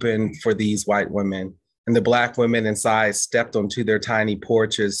opened for these white women, and the Black women inside stepped onto their tiny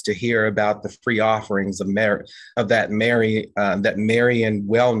porches to hear about the free offerings that Marion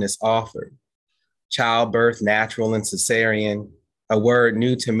Wellness offered. Childbirth, natural, and cesarean, a word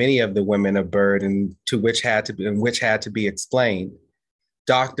new to many of the women of Bird and which had to be explained.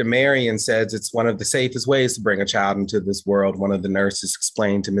 Dr. Marion says it's one of the safest ways to bring a child into this world, one of the nurses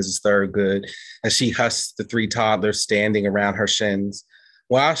explained to Mrs. Thurgood as she hushed the 3 toddlers standing around her shins.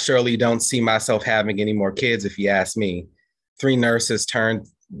 Well, I surely don't see myself having any more kids, if you ask me. The 3 nurses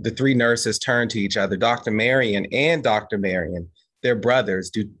turned to each other. Dr. Marion and Dr. Marion, their brothers,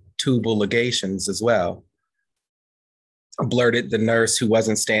 do tubal ligations as well, blurted the nurse who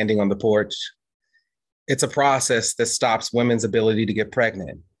wasn't standing on the porch. It's a process that stops women's ability to get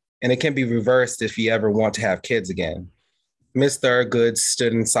pregnant, and it can be reversed if you ever want to have kids again. Miss Thurgood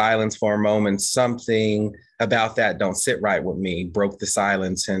stood in silence for a moment. Something about that don't sit right with me, broke the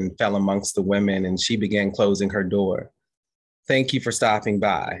silence and fell amongst the women, and she began closing her door. Thank you for stopping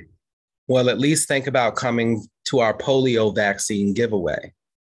by. Well, at least think about coming to our polio vaccine giveaway.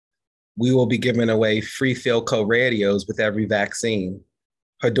 We will be giving away free Philco radios with every vaccine.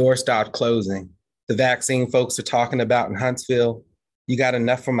 Her door stopped closing. The vaccine folks are talking about in Huntsville. You got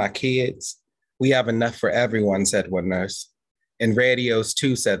enough for my kids? We have enough for everyone, said one nurse. And radios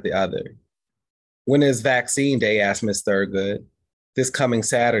too, said the other. When is vaccine day, asked Miss Thurgood. This coming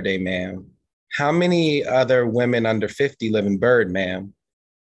Saturday, ma'am. How many other women under 50 live in Bird, ma'am?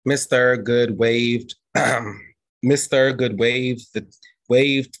 Miss Thurgood waved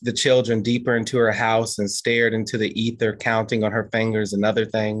the children deeper into her house and stared into the ether, counting on her fingers and other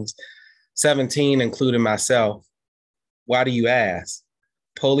things. 17, including myself. Why do you ask?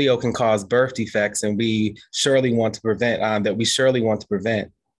 Polio can cause birth defects, and we surely want to prevent.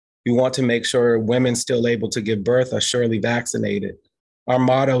 We want to make sure women still able to give birth are surely vaccinated. Our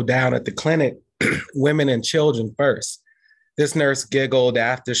motto down at the clinic, women and children first. This nurse giggled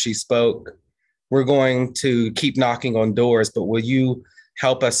after she spoke. We're going to keep knocking on doors, but will you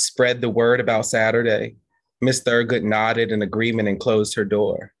help us spread the word about Saturday? Miss Thurgood nodded in agreement and closed her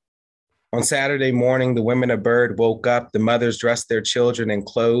door. On Saturday morning, the women of Bird woke up. The mothers dressed their children in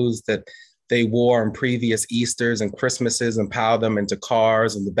clothes that they wore on previous Easters and Christmases and piled them into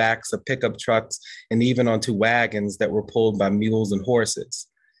cars and the backs of pickup trucks and even onto wagons that were pulled by mules and horses.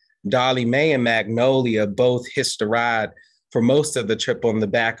 Dolly Mae and Magnolia both hitched a ride for most of the trip on the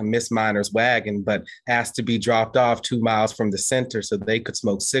back of Miss Minor's wagon, but asked to be dropped off 2 miles from the center so they could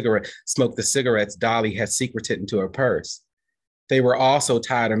smoke the cigarettes Dolly had secreted into her purse. They were also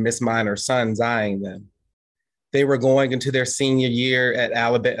tired of Miss Minor's sons eyeing them. They were going into their senior year at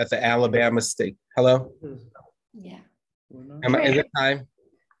the Alabama State. Hello? Yeah. Is it time?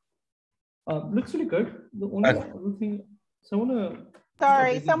 Looks really good. The only other thing,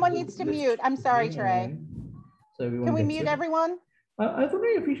 sorry, someone needs to mute. I'm sorry, Trey. So can we mute everyone? I don't know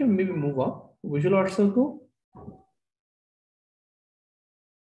if we should maybe move up. Visual Art Circle.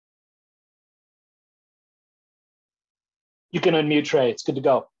 You can unmute Trey. It's good to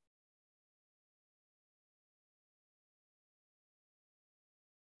go.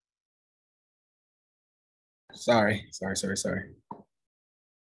 Sorry.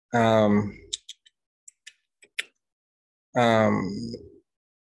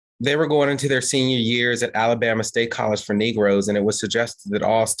 They were going into their senior years at Alabama State College for Negroes, and it was suggested that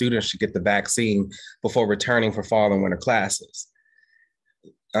all students should get the vaccine before returning for fall and winter classes.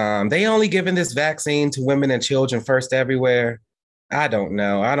 They only given this vaccine to women and children first everywhere. I don't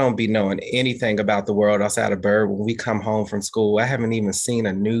know. I don't be knowing anything about the world outside of Bird when we come home from school. I haven't even seen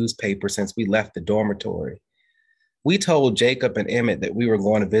a newspaper since we left the dormitory. We told Jacob and Emmett that we were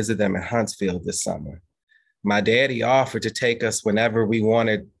going to visit them in Huntsville this summer. My daddy offered to take us whenever we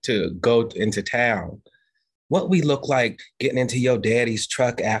wanted to go into town. What we look like getting into your daddy's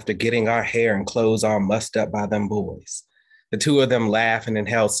truck after getting our hair and clothes all mussed up by them boys. The two of them laughed and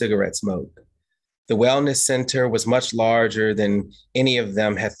inhaled cigarette smoke. The wellness center was much larger than any of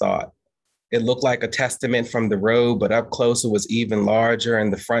them had thought. It looked like a testament from the road, but up close it was even larger,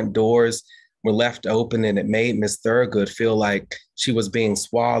 and the front doors were left open, and it made Miss Thurgood feel like she was being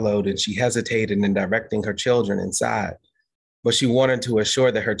swallowed, and she hesitated in directing her children inside. But she wanted to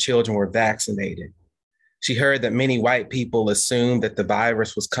assure that her children were vaccinated. She heard that many white people assumed that the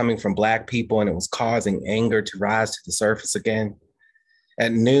virus was coming from Black people and it was causing anger to rise to the surface again.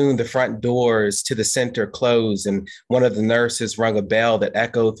 At noon, the front doors to the center closed, and one of the nurses rung a bell that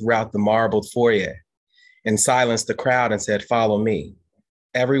echoed throughout the marbled foyer and silenced the crowd and said, "Follow me."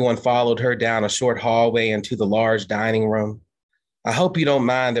 Everyone followed her down a short hallway into the large dining room. I hope you don't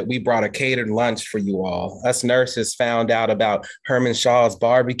mind that we brought a catered lunch for you all. Us nurses found out about Herman Shaw's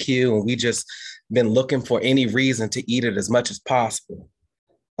barbecue, and we just been looking for any reason to eat it as much as possible.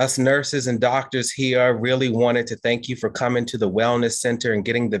 Us nurses and doctors here really wanted to thank you for coming to the wellness center and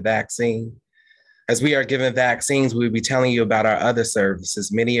getting the vaccine. As we are giving vaccines, we will be telling you about our other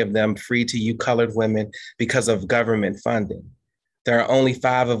services, many of them free to you colored women because of government funding. There are only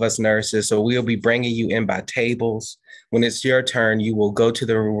 5 of us nurses, so we'll be bringing you in by tables. When it's your turn, you will go to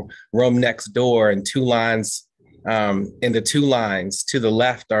the room next door, and the 2 lines to the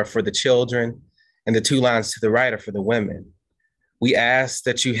left are for the children, and the 2 lines to the right are for the women. We ask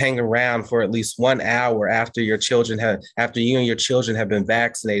that you hang around for at least 1 hour after you and your children have been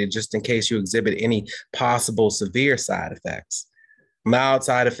vaccinated, just in case you exhibit any possible severe side effects. Mild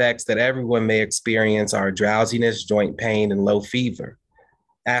side effects that everyone may experience are drowsiness, joint pain, and low fever.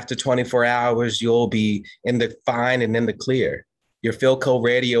 After 24 hours, you'll be in the fine and in the clear. Your Philco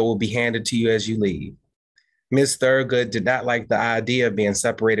radio will be handed to you as you leave. Ms. Thurgood did not like the idea of being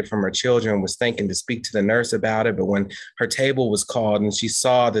separated from her children and was thinking to speak to the nurse about it, but when her table was called and she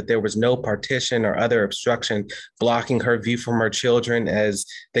saw that there was no partition or other obstruction blocking her view from her children as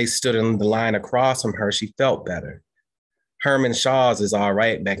they stood in the line across from her, she felt better. Herman Shaw's is all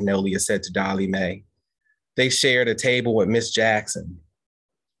right, Magnolia said to Dolly Mae. They shared a table with Miss Jackson.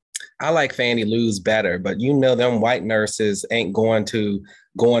 I like Fannie Lou's better, but you know them white nurses ain't going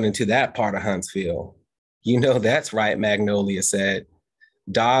into that part of Huntsville. You know that's right, Magnolia said.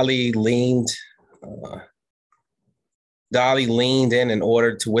 Dolly leaned in and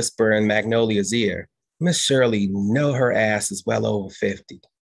ordered to whisper in Magnolia's ear. Miss Shirley know her ass is well over 50.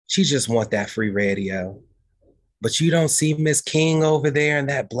 She just want that free radio. But you don't see Miss King over there in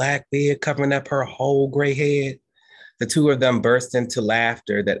that black beard covering up her whole gray head? The 2 of them burst into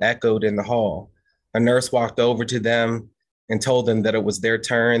laughter that echoed in the hall. A nurse walked over to them and told them that it was their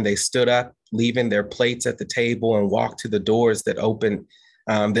turn. They stood up, leaving their plates at the table, and walked to the doors that opened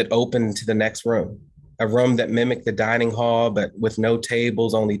to the next room, a room that mimicked the dining hall, but with no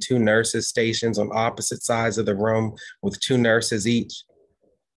tables, only 2 nurses stationed on opposite sides of the room with 2 nurses each.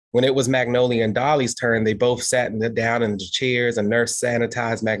 When it was Magnolia and Dolly's turn, they both sat down in the chairs. A nurse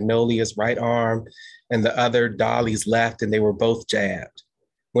sanitized Magnolia's right arm and the other Dolly's left, and they were both jabbed.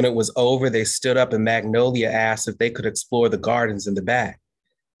 When it was over, they stood up and Magnolia asked if they could explore the gardens in the back.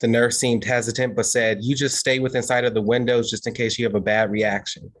 The nurse seemed hesitant, but said, "You just stay within sight of the windows just in case you have a bad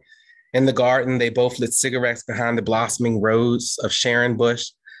reaction." In the garden, they both lit cigarettes behind the blossoming rows of Sharon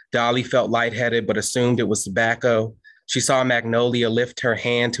bush. Dolly felt lightheaded, but assumed it was tobacco. She saw Magnolia lift her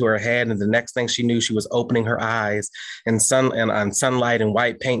hand to her head, and the next thing she knew, she was opening her eyes, and sunlight and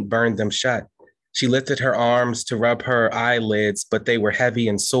white paint burned them shut. She lifted her arms to rub her eyelids, but they were heavy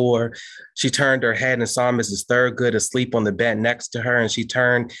and sore. She turned her head and saw Mrs. Thurgood asleep on the bed next to her, and she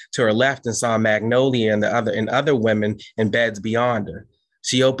turned to her left and saw Magnolia and other women in beds beyond her.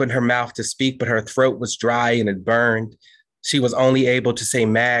 She opened her mouth to speak, but her throat was dry and it burned. She was only able to say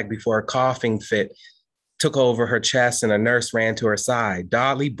 "Mag" before a coughing fit took over her chest, and a nurse ran to her side.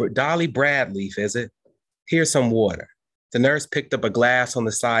 Dolly Bradleaf, is it? Here's some water." The nurse picked up a glass on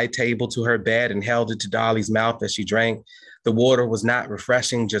the side table to her bed and held it to Dolly's mouth as she drank. The water was not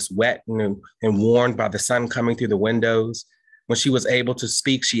refreshing, just wet and warmed by the sun coming through the windows. When she was able to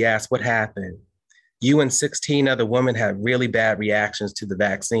speak, she asked, "What happened?" "You and 16 other women had really bad reactions to the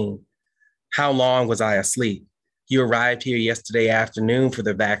vaccine." "How long was I asleep?" "You arrived here yesterday afternoon for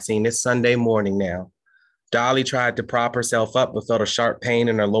the vaccine. It's Sunday morning now." Dolly tried to prop herself up, but felt a sharp pain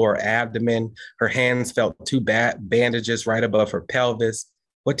in her lower abdomen. Her hands felt two bandages right above her pelvis.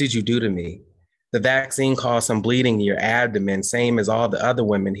 What did you do to me? The vaccine caused some bleeding in your abdomen, same as all the other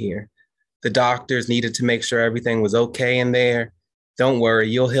women here. The doctors needed to make sure everything was okay in there. Don't worry,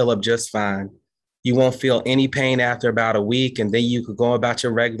 you'll heal up just fine. You won't feel any pain after about a week, and then you could go about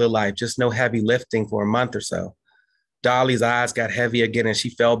your regular life, just no heavy lifting for a month or so. Dolly's eyes got heavy again and she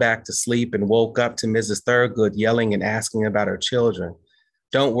fell back to sleep and woke up to Mrs. Thurgood yelling and asking about her children.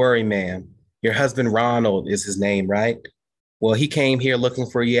 Don't worry, ma'am. Your husband Ronald is his name, right? Well, he came here looking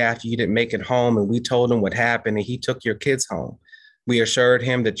for you after you didn't make it home, and we told him what happened, and he took your kids home. We assured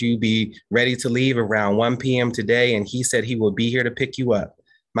him that you'd be ready to leave around 1 p.m. today, and he said he will be here to pick you up.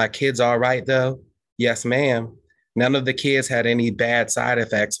 My kids all right, though? Yes, ma'am. None of the kids had any bad side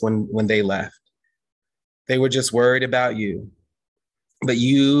effects when they left. They were just worried about you. But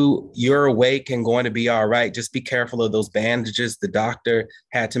you're awake and going to be all right. Just be careful of those bandages. The doctor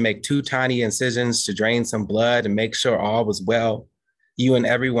had to make 2 tiny incisions to drain some blood and make sure all was well. You and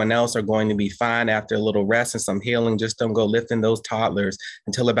everyone else are going to be fine after a little rest and some healing. Just don't go lifting those toddlers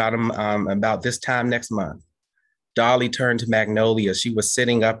until about this time next month. Dolly turned to Magnolia. She was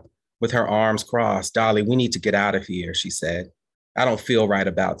sitting up with her arms crossed. Dolly, we need to get out of here, she said. I don't feel right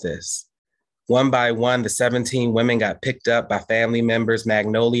about this. One by one, the 17 women got picked up by family members.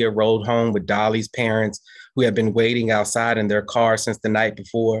 Magnolia rode home with Dolly's parents, who had been waiting outside in their car since the night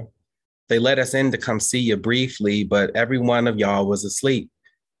before. They let us in to come see you briefly, but every one of y'all was asleep.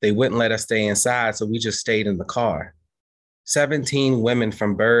 They wouldn't let us stay inside, so we just stayed in the car. 17 women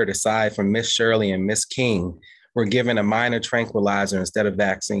from Byrd, aside from Miss Shirley and Miss King, were given a minor tranquilizer instead of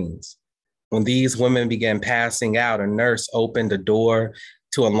vaccines. When these women began passing out, a nurse opened a door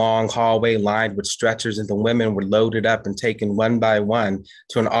to a long hallway lined with stretchers, and the women were loaded up and taken one by one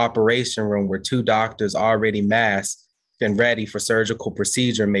to an operation room where 2 doctors already masked and ready for surgical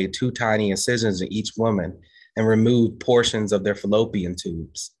procedure made 2 tiny incisions in each woman and removed portions of their fallopian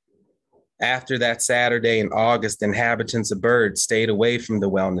tubes. After that Saturday in August, inhabitants of Byrd stayed away from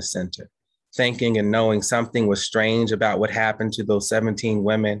the wellness center, thinking and knowing something was strange about what happened to those 17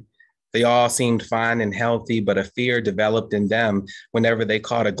 women. They all seemed fine and healthy, but a fear developed in them whenever they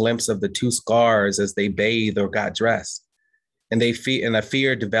caught a glimpse of the 2 scars as they bathed or got dressed. And a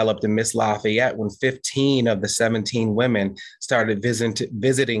fear developed in Miss Lafayette when 15 of the 17 women started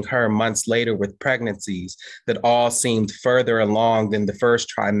visiting her months later with pregnancies that all seemed further along than the first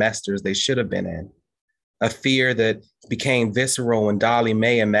trimesters they should have been in. A fear that became visceral when Dolly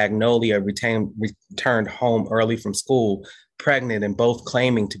Mae and Magnolia returned home early from school, pregnant and both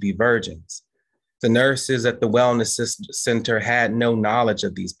claiming to be virgins. The nurses at the wellness center had no knowledge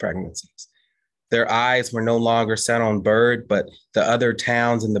of these pregnancies. Their eyes were no longer set on Byrd, but the other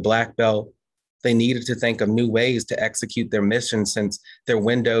towns in the Black Belt. They needed to think of new ways to execute their mission since their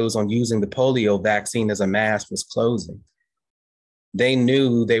windows on using the polio vaccine as a mask was closing. They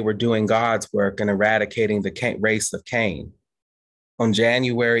knew they were doing God's work in eradicating the race of Cain. On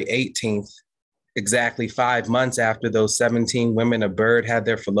January 18th, exactly 5 months after those 17 women of Byrd had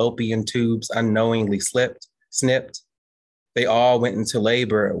their fallopian tubes unknowingly snipped, they all went into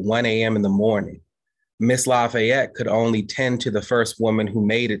labor at 1 a.m. in the morning. Miss Lafayette could only tend to the first woman who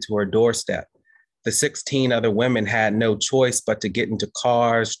made it to her doorstep. The 16 other women had no choice but to get into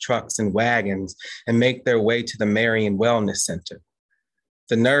cars, trucks, and wagons and make their way to the Marion Wellness Center.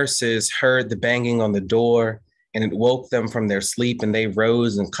 The nurses heard the banging on the door, and it woke them from their sleep, and they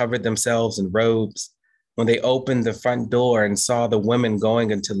rose and covered themselves in robes. When they opened the front door and saw the women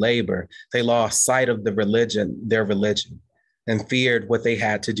going into labor, they lost sight of their religion, and feared what they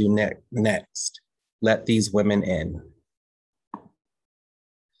had to do next. Let these women in.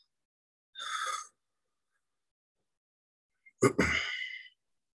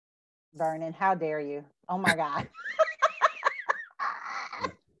 Vernon, how dare you? Oh my God.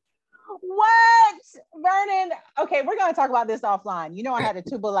 What? Vernon, okay, we're gonna talk about this offline. You know, I had a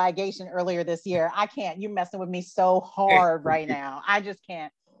tubal ligation earlier this year. I can't, you're messing with me so hard right now. I just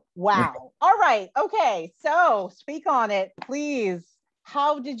can't. Wow. All right, okay, so speak on it, please.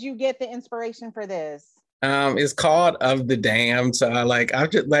 How did you get the inspiration for this? It's called Of the Damned. So I'm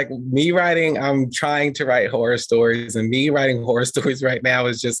just like me writing, I'm trying to write horror stories, and me writing horror stories right now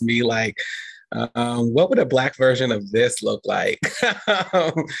is just me like, what would a Black version of this look like?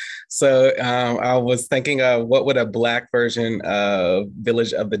 So I was thinking of what would a Black version of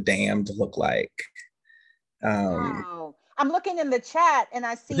Village of the Damned look like? Wow. I'm looking in the chat and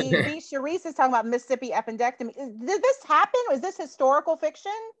I see B. Sharice is talking about Mississippi appendectomy. Did this happen? Is this historical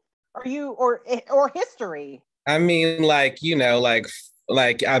fiction? Or history? I mean, like,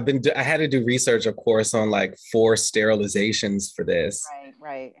 like I had to do research, of course, on like forced sterilizations for this.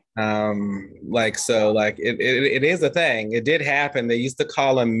 Right. Like, so like it is a thing. It did happen. They used to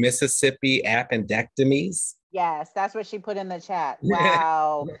call them Mississippi appendectomies. Yes, that's what she put in the chat.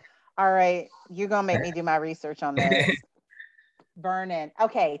 Wow. All right, you're gonna make me do my research on this. Vernon.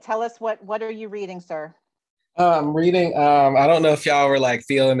 Okay, tell us what are you reading, sir? I'm reading. I don't know if y'all were like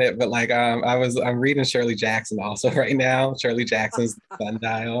feeling it, but like I'm reading Shirley Jackson also right now. Shirley Jackson's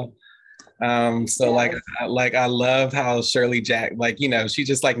Sundial. So Yes. I love how Shirley Jack, like, you know, she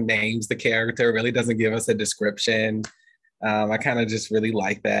just like names the character, really doesn't give us a description. I kind of just really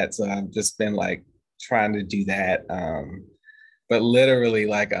like that. So I've just been like trying to do that. But literally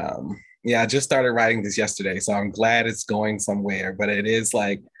like, yeah, I just started writing this yesterday. So I'm glad it's going somewhere, but it is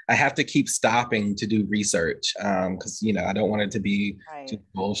like, I have to keep stopping to do research because, you know, I don't want it to be just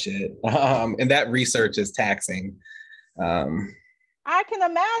bullshit. And that research is taxing. I can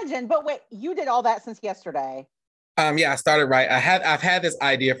imagine, but wait, you did all that since yesterday. Yeah, I started right. I've had this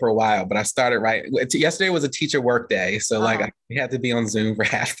idea for a while, but I started right. Yesterday was a teacher work day, so like I had to be on Zoom for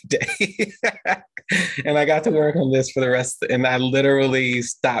half the day, and I got to work on this for the rest. And I literally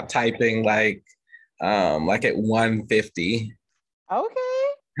stopped typing like at 1:50. Okay.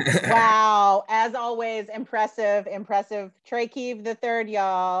 Wow. As always, impressive. Trey Keeve the third,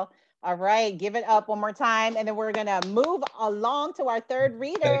 y'all. All right, give it up one more time, and then we're gonna move along to our third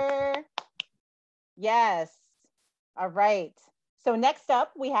reader. Yes. All right. So next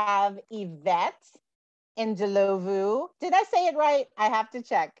up, we have Yvette Ndlovu. Did I say it right? I have to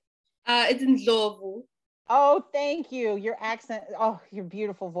check. It's Ndlovu. Oh, thank you. Your accent. Oh, your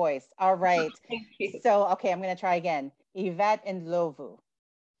beautiful voice. All right. Thank you. So, okay, I'm going to try again. Yvette Ndlovu.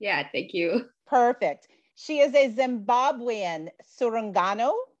 Yeah, thank you. Perfect. She is a Zimbabwean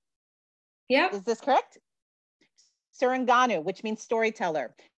Surangano. Yeah. Is this correct? Surangano, which means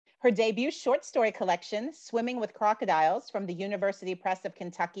storyteller. Her debut short story collection, Swimming with Crocodiles, from the University Press of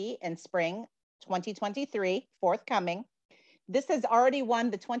Kentucky in spring 2023, forthcoming. This has already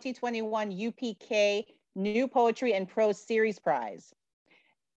won the 2021 UPK New Poetry and Prose Series Prize.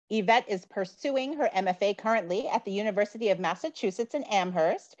 Yvette is pursuing her MFA currently at the University of Massachusetts in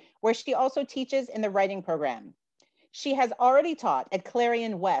Amherst, where she also teaches in the writing program. She has already taught at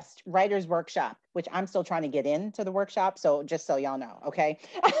Clarion West Writers Workshop, which I'm still trying to get into the workshop, so just so y'all know, okay?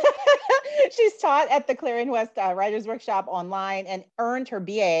 She's taught at the Clarion West Writers Workshop online and earned her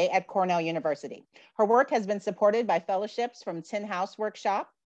BA at Cornell University. Her work has been supported by fellowships from Tin House Workshop,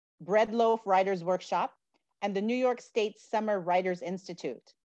 Bread Loaf Writers Workshop, and the New York State Summer Writers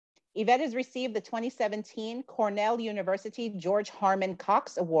Institute. Yvette has received the 2017 Cornell University George Harmon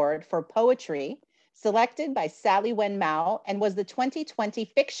Cox Award for Poetry, selected by Sally Wen Mao, and was the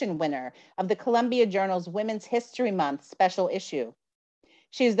 2020 fiction winner of the Columbia Journal's Women's History Month special issue.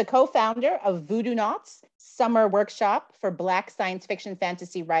 She is the co-founder of Voodoo Knots, summer workshop for Black science fiction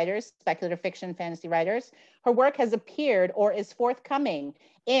fantasy writers, speculative fiction fantasy writers. Her work has appeared or is forthcoming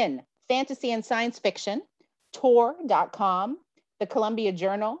in Fantasy and Science Fiction, Tor.com, the Columbia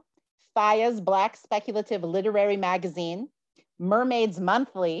Journal, Faya's Black Speculative Literary Magazine, Mermaids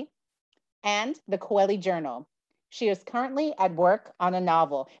Monthly, and the Coeli Journal. She is currently at work on a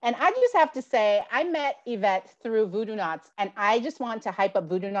novel. And I just have to say, I met Yvette through Voodoo Knots, and I just want to hype up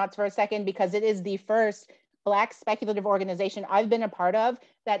Voodoo Knots for a second because it is the first Black speculative organization I've been a part of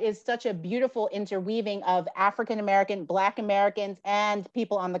that is such a beautiful interweaving of African-American, Black Americans, and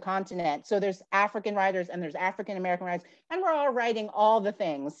people on the continent. So there's African writers and there's African-American writers, and we're all writing all the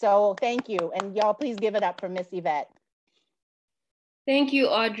things. So thank you. And y'all please give it up for Miss Yvette. Thank you,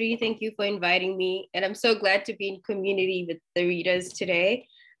 Audrey. Thank you for inviting me. And I'm so glad to be in community with the readers today.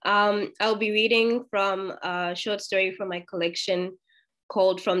 I'll be reading from a short story from my collection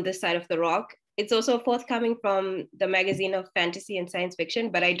called From This Side of the Rock. It's also forthcoming from the magazine of fantasy and science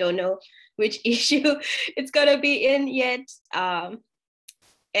fiction, but I don't know which issue it's gonna be in yet. And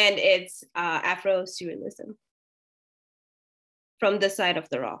it's Afro-Surrealism. From This Side of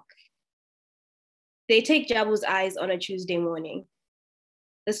the Rock. They take Jabu's eyes on a Tuesday morning.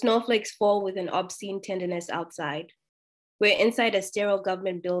 The snowflakes fall with an obscene tenderness outside. We're inside a sterile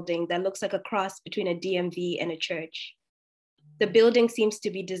government building that looks like a cross between a DMV and a church. The building seems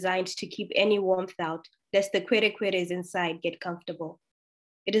to be designed to keep any warmth out, lest the querequeres inside get comfortable.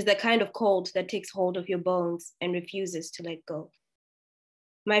 It is the kind of cold that takes hold of your bones and refuses to let go.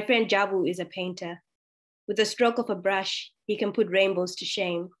 My friend Jabu is a painter. With a stroke of a brush, he can put rainbows to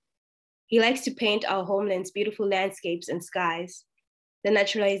shame. He likes to paint our homeland's beautiful landscapes and skies. The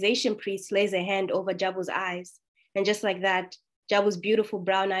naturalization priest lays a hand over Jabu's eyes, and just like that, Jabu's beautiful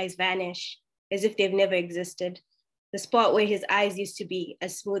brown eyes vanish, as if they've never existed. the spot where his eyes used to be,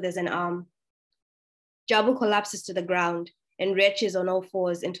 as smooth as an arm. Jabu collapses to the ground and retches on all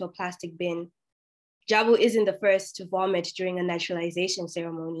fours into a plastic bin. Jabu isn't the first to vomit during a naturalization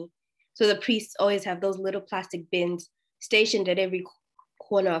ceremony, so the priests always have those little plastic bins stationed at every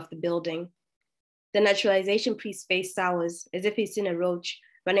corner of the building. The naturalization priest's face sours as if he's seen a roach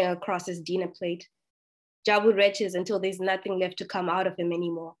running across his dinner plate. Jabu retches until there's nothing left to come out of him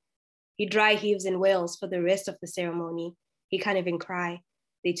anymore. He dry heaves and wails for the rest of the ceremony. He can't even cry.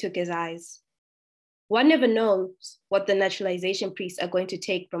 They took his eyes. One never knows what the naturalization priests are going to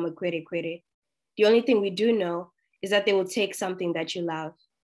take from a kwere kwere. The only thing we do know is that they will take something that you love.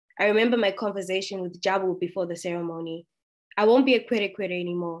 I remember my conversation with Jabu before the ceremony. I won't be a kwere kwere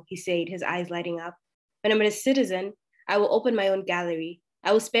anymore, he said, his eyes lighting up. When I'm a citizen, I will open my own gallery.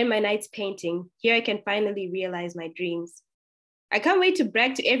 I will spend my nights painting. Here I can finally realize my dreams. I can't wait to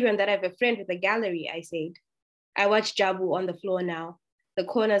brag to everyone that I have a friend with a gallery, I said. I watched Jabu on the floor now. The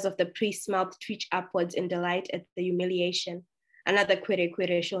corners of the priest's mouth twitch upwards in delight at the humiliation. Another kwere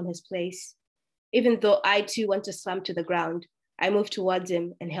kwere shown his place. Even though I too want to slump to the ground, I move towards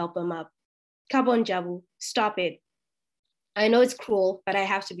him and help him up. Come on, Jabu, stop it. I know it's cruel, but I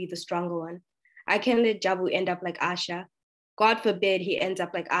have to be the stronger one. I can't let Jabu end up like Asha. God forbid he ends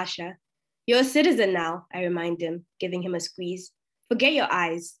up like Asha. You're a citizen now, I remind him, giving him a squeeze. Forget your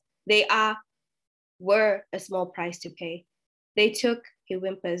eyes. They were a small price to pay. They took, he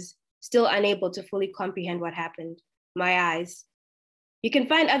whimpers, still unable to fully comprehend what happened. My eyes. You can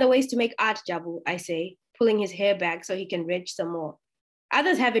find other ways to make art, Jabu, I say, pulling his hair back so he can retch some more.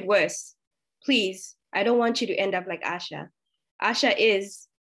 Others have it worse. Please, I don't want you to end up like Asha. Asha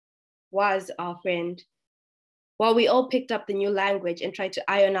was our friend. While we all picked up the new language and tried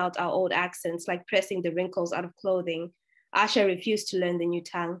to iron out our old accents like pressing the wrinkles out of clothing, Asha refused to learn the new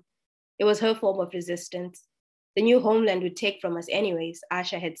tongue. It was her form of resistance. The new homeland would take from us anyways,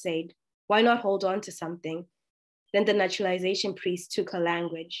 Asha had said. Why not hold on to something? Then the naturalization priest took her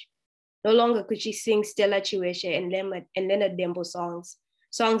language. No longer could she sing Stella Chiweshe and Leonard Dembo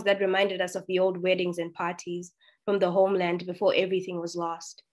songs that reminded us of the old weddings and parties from the homeland before everything was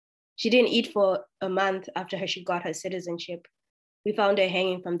lost. She didn't eat for a month after she got her citizenship. We found her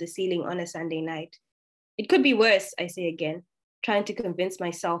hanging from the ceiling on a Sunday night. It could be worse, I say again, trying to convince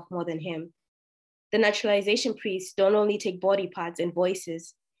myself more than him. The naturalization priests don't only take body parts and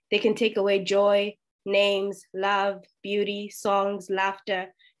voices, they can take away joy, names, love, beauty, songs, laughter,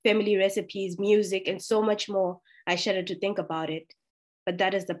 family recipes, music, and so much more. I shudder to think about it. But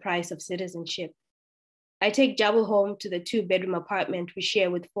that is the price of citizenship. I take Jabu home to the 2-bedroom apartment we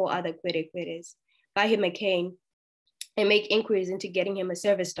share with 4 other kwere kweres, buy him a cane, and make inquiries into getting him a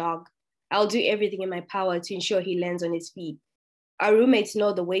service dog. I'll do everything in my power to ensure he lands on his feet. Our roommates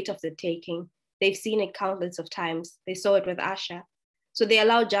know the weight of the taking. They've seen it countless of times. They saw it with Asha. So they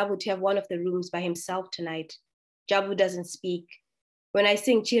allow Jabu to have one of the rooms by himself tonight. Jabu doesn't speak. When I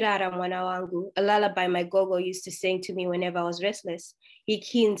sing Chirara Mwana Wangu, a lullaby my gogo used to sing to me whenever I was restless, he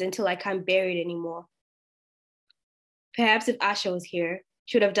keens until I can't bear it anymore. Perhaps if Asha was here,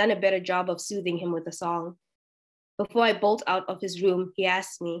 she would have done a better job of soothing him with a song. Before I bolt out of his room, he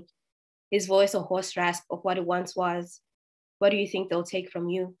asks me, his voice a hoarse rasp of what it once was, what do you think they'll take from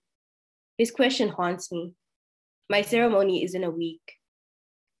you? His question haunts me. My ceremony is in a week.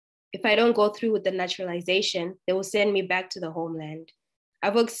 If I don't go through with the naturalization, they will send me back to the homeland.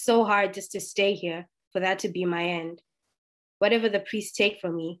 I've worked so hard just to stay here for that to be my end. Whatever the priests take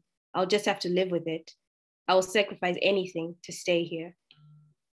from me, I'll just have to live with it. I will sacrifice anything to stay here.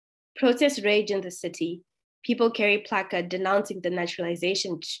 Protests rage in the city. People carry placards denouncing the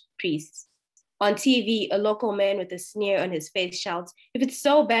naturalization priests. On TV, a local man with a sneer on his face shouts, if it's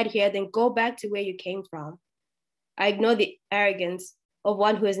so bad here, then go back to where you came from. I ignore the arrogance of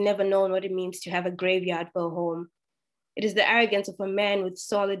one who has never known what it means to have a graveyard for a home. It is the arrogance of a man with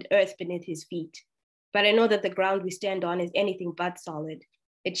solid earth beneath his feet. But I know that the ground we stand on is anything but solid.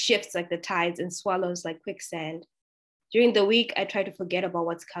 It shifts like the tides and swallows like quicksand. During the week, I try to forget about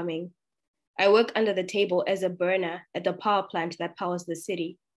what's coming. I work under the table as a burner at the power plant that powers the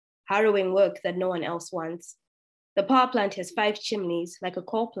city, harrowing work that no one else wants. The power plant has 5 chimneys, like a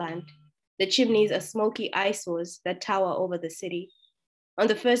coal plant. The chimneys are smoky eyesores that tower over the city. On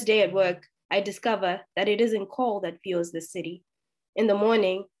the first day at work, I discover that it isn't coal that fuels the city. In the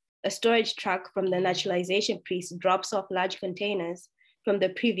morning, a storage truck from the naturalization priest drops off large containers from the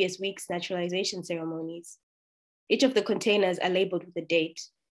previous week's naturalization ceremonies. Each of the containers are labeled with a date.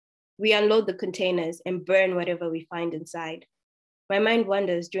 We unload the containers and burn whatever we find inside. My mind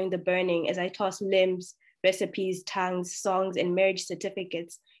wanders during the burning as I toss limbs, recipes, tongues, songs, and marriage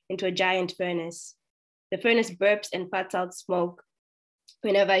certificates into a giant furnace. The furnace burps and puts out smoke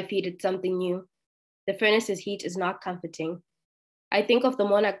whenever I feed it something new. The furnace's heat is not comforting. I think of the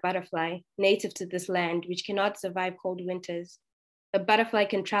monarch butterfly, native to this land, which cannot survive cold winters. The butterfly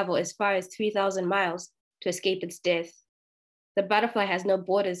can travel as far as 3,000 miles to escape its death. The butterfly has no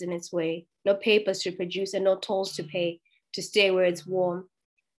borders in its way, no papers to produce and no tolls to pay to stay where it's warm.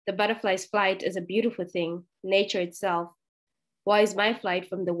 The butterfly's flight is a beautiful thing, nature itself. Why is my flight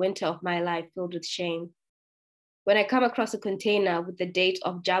from the winter of my life filled with shame? When I come across a container with the date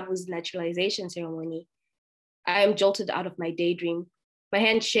of Jabu's naturalization ceremony, I am jolted out of my daydream. My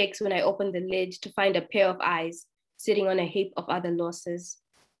hand shakes when I open the lid to find a pair of eyes sitting on a heap of other losses.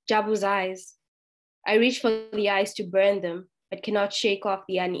 Jabu's eyes. I reach for the eyes to burn them, but cannot shake off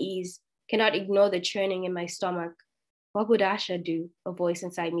the unease, cannot ignore the churning in my stomach. What would Asha do? A voice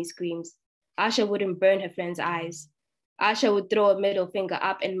inside me screams. Asha wouldn't burn her friend's eyes. Asha would throw a middle finger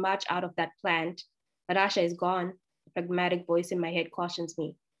up and march out of that plant. But Asha is gone. A pragmatic voice in my head cautions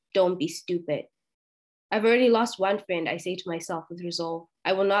me. Don't be stupid. I've already lost one friend, I say to myself with resolve.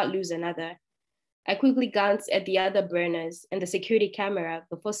 I will not lose another. I quickly glance at the other burners and the security camera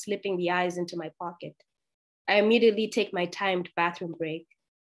before slipping the eyes into my pocket. I immediately take my timed bathroom break.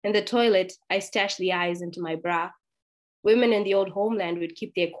 In the toilet, I stash the eyes into my bra. Women in the old homeland would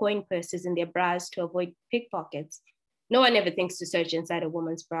keep their coin purses in their bras to avoid pickpockets. No one ever thinks to search inside a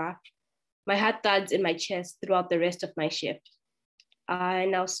woman's bra. My heart thuds in my chest throughout the rest of my shift. I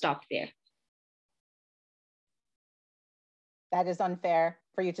now stop there. That is unfair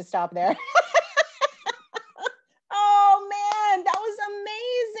for you to stop there. Oh man, that was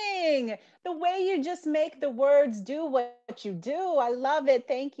amazing. The way you just make the words do what you do. I love it.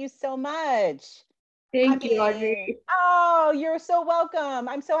 Thank you so much. Thank you, Audrey. Oh, you're so welcome.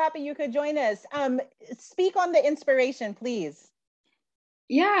 I'm so happy you could join us. Speak on the inspiration, please.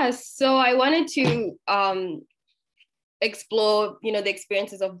 Yeah, so I wanted to explore, the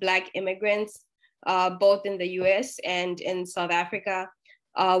experiences of Black immigrants, both in the US and in South Africa,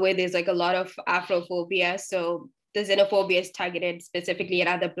 where there's like a lot of Afrophobia. So the xenophobia is targeted specifically at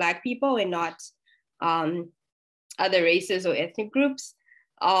other Black people and not other races or ethnic groups.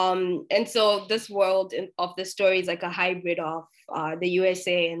 And so this world of the story is like a hybrid of the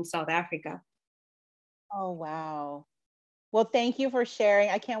USA and South Africa. Oh, wow. Well, thank you for sharing.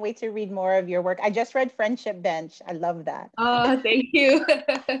 I can't wait to read more of your work. I just read Friendship Bench. I love that. Oh, thank you.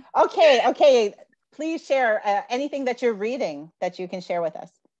 Okay. Please share anything that you're reading that you can share with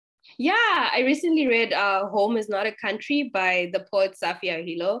us. Yeah, I recently read Home is Not a Country by the poet Safia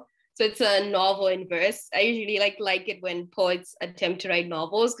Hilo. So it's a novel in verse. I usually like it when poets attempt to write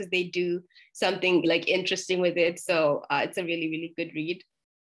novels because they do something like interesting with it. So it's a really, really good read.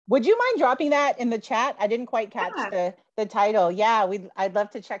 Would you mind dropping that in the chat? I didn't quite catch the title. Yeah, I'd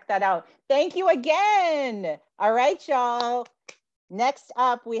love to check that out. Thank you again. All right, y'all. Next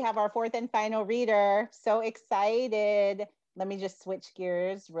up, we have our fourth and final reader. So excited. Let me just switch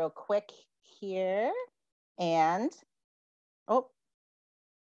gears real quick here. And, let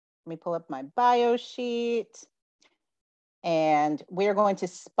me pull up my bio sheet. And we're going to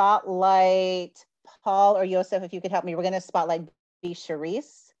spotlight Paul or Yosef, if you could help me. We're going to spotlight B.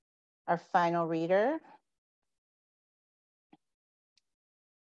 Charisse, our final reader.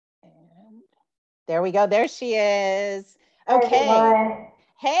 And there we go. There she is. Okay.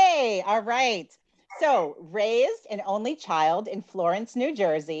 Hey, all right. So, raised an only child in Florence, New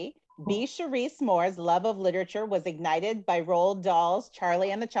Jersey, B. Charisse Moore's love of literature was ignited by Roald Dahl's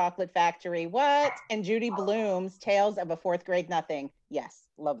Charlie and the Chocolate Factory, and Judy Blume's Tales of a Fourth Grade Nothing. Yes,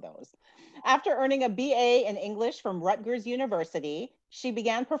 love those. After earning a BA in English from Rutgers University, she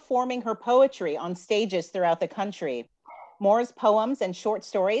began performing her poetry on stages throughout the country. Moore's poems and short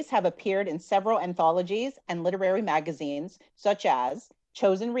stories have appeared in several anthologies and literary magazines, such as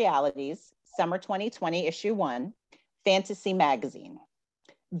Chosen Realities, Summer 2020, Issue 1, Fantasy Magazine.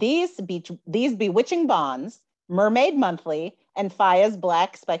 These Bewitching Bonds, Mermaid Monthly, and Faya's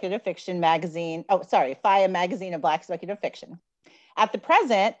Black Speculative Fiction Magazine, Faya Magazine of Black Speculative Fiction. At the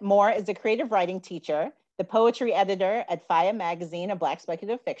present, Moore is a creative writing teacher, the poetry editor at Faya Magazine of Black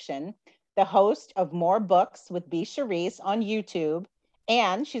Speculative Fiction, the host of More Books with B. Charisse on YouTube,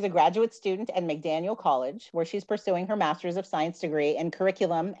 and she's a graduate student at McDaniel College, where she's pursuing her Master's of Science degree in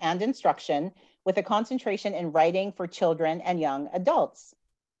Curriculum and Instruction with a concentration in writing for children and young adults.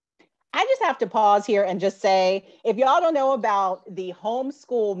 I just have to pause here and just say, if y'all don't know about the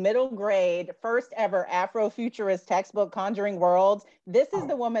homeschool middle grade first ever Afrofuturist textbook, Conjuring Worlds, this is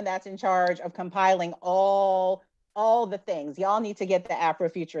the woman that's in charge of compiling all the things. Y'all need to get the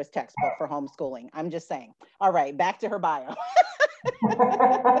Afrofuturist textbook for homeschooling. I'm just saying. All right, back to her bio.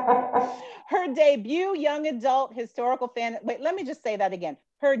 Her Her debut young adult historical fantasy. Wait, let me just say that again.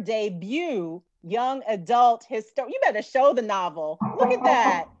 Her debut young adult you better show the novel. Look at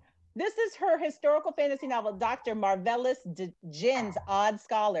that. This is her historical fantasy novel, Dr. Marvelous Jin's Odd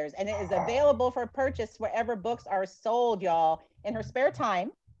Scholars, and it is available for purchase wherever books are sold, y'all. In her spare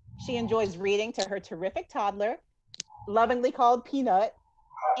time, she enjoys reading to her terrific toddler, lovingly called Peanut,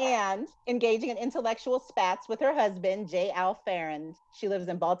 and engaging in intellectual spats with her husband, J. Al Farrand. She lives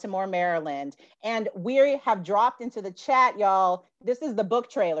in Baltimore, Maryland. And we have dropped into the chat, y'all. This is the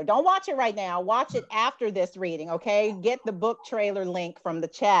book trailer. Don't watch it right now. Watch it after this reading, okay? Get the book trailer link from the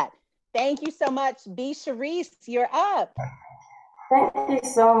chat. Thank you so much. B. Sharice, you're up. Thank you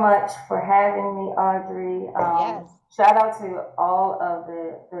so much for having me, Audrey. Yes. Shout out to all of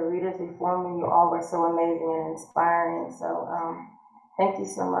the readers before me. You all were so amazing and inspiring. So thank you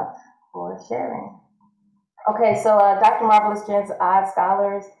so much for sharing. Okay, so Dr. Marvelous Jin's Odd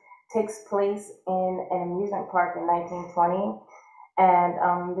Scholars takes place in an amusement park in 1920.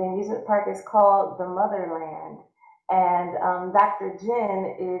 And the amusement park is called the Motherland. And Dr.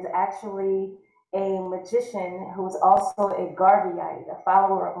 Jin is actually a magician who is also a Garveyite, a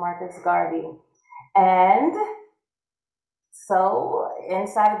follower of Marcus Garvey. And so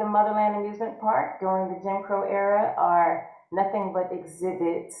inside of the Motherland Amusement Park during the Jim Crow era are nothing but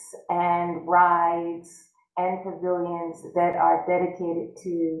exhibits and rides and pavilions that are dedicated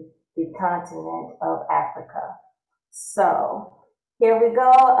to the continent of Africa. So here we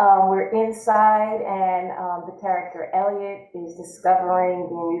go. We're inside, and the character Elliot is discovering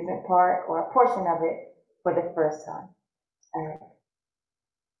the amusement park, or a portion of it, for the first time. All right.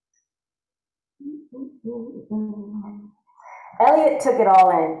 Elliot took it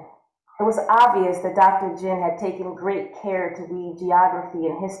all in. It was obvious that Dr. Jin had taken great care to weave geography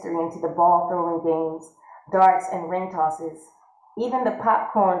and history into the ball-throwing games, darts, and ring tosses. Even the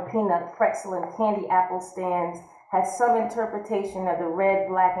popcorn, peanut, pretzel, and candy apple stands had some interpretation of the red,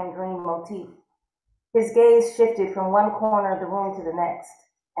 black, and green motif. His gaze shifted from one corner of the room to the next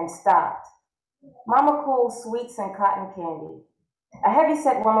and stopped. Mama Cool's sweets and cotton candy. A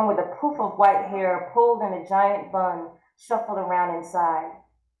heavy-set woman with a poof of white hair pulled in a giant bun shuffled around inside.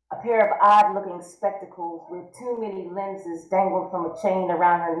 A pair of odd-looking spectacles with too many lenses dangled from a chain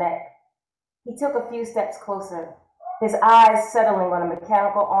around her neck. He took a few steps closer, his eyes settling on a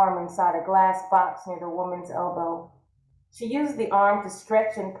mechanical arm inside a glass box near the woman's elbow. She used the arm to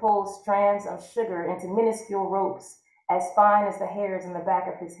stretch and pull strands of sugar into minuscule ropes as fine as the hairs in the back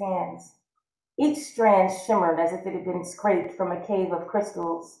of his hands. Each strand shimmered as if it had been scraped from a cave of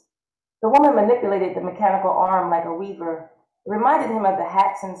crystals. The woman manipulated the mechanical arm like a weaver. It reminded him of the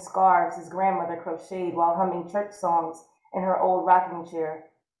hats and scarves his grandmother crocheted while humming church songs in her old rocking chair.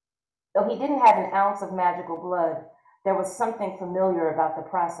 Though he didn't have an ounce of magical blood, there was something familiar about the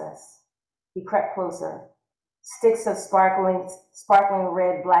process. He crept closer. Sticks of sparkling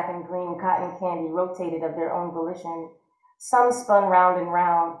red, black, and green cotton candy rotated of their own volition. Some spun round and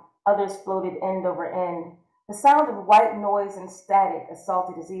round, others floated end over end. The sound of white noise and static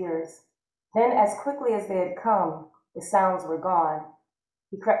assaulted his ears. Then, as quickly as they had come, the sounds were gone.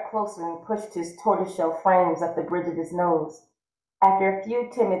 He crept closer and pushed his tortoiseshell frames up the bridge of his nose. After a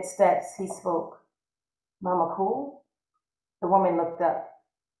few timid steps, he spoke. Mama Cool? The woman looked up.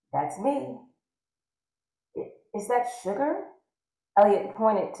 That's me. Is that sugar? Elliot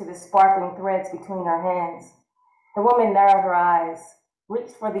pointed to the sparkling threads between her hands. The woman narrowed her eyes,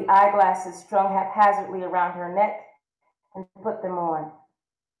 reached for the eyeglasses strung haphazardly around her neck, and put them on.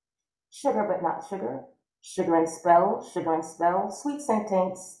 Sugar but not sugar. Sugar and spell, sweets and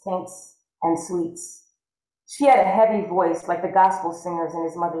taints, taints and sweets. She had a heavy voice like the gospel singers in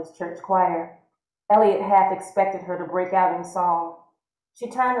his mother's church choir. Elliot half expected her to break out in song.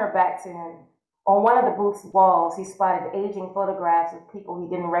 She turned her back to him. On one of the booth's walls, he spotted aging photographs of people he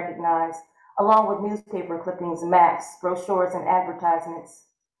didn't recognize, along with newspaper clippings, maps, brochures, and advertisements.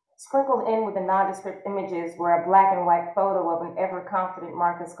 Sprinkled in with the nondescript images were a black and white photo of an ever-confident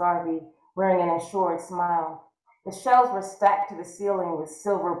Marcus Garvey wearing an assured smile. The shelves were stacked to the ceiling with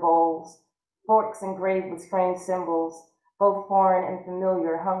silver bowls, forks engraved with strange symbols, both foreign and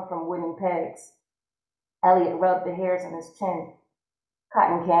familiar, hung from wooden pegs. Elliot rubbed the hairs on his chin.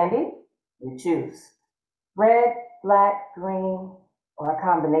 Cotton candy? You choose. Red, black, green, or a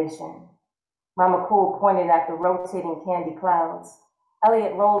combination. Mama Cool pointed at the rotating candy clouds.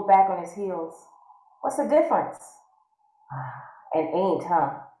 Elliot rolled back on his heels. What's the difference? It ain't,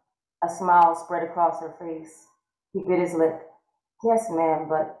 huh? A smile spread across her face. He bit his lip. Yes, ma'am,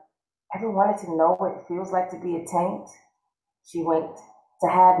 but ever wanted to know what it feels like to be a taint? She winked. To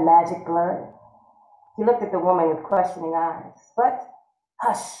have magic blood? He looked at the woman with questioning eyes. But,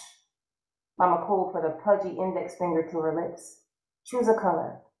 hush! Mama Cole put a pudgy index finger to her lips. Choose a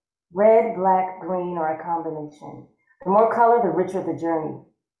color. Red, black, green, or a combination. The more color, the richer the journey.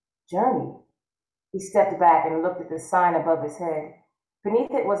 Journey? He stepped back and looked at the sign above his head. Beneath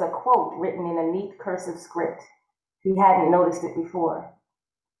it was a quote written in a neat cursive script. He hadn't noticed it before.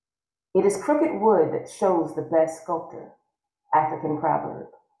 It is crooked wood that shows the best sculptor. African proverb.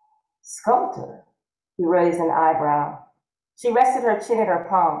 Sculptor? He raised an eyebrow. She rested her chin in her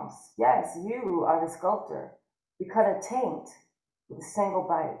palms. Yes, you are the sculptor. You cut a taint with a single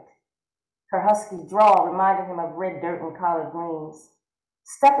bite. Her husky drawl reminded him of red dirt and collard greens.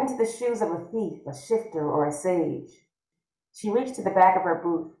 Step into the shoes of a thief, a shifter, or a sage. She reached to the back of her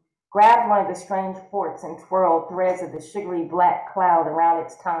boot, grabbed one of the strange forks, and twirled threads of the sugary black cloud around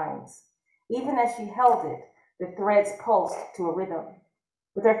its tines. Even as she held it, the threads pulsed to a rhythm.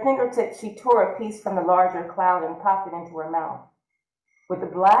 With her fingertips, she tore a piece from the larger cloud and popped it into her mouth. With the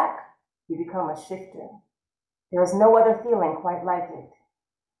black, you become a shifter. There is no other feeling quite like it.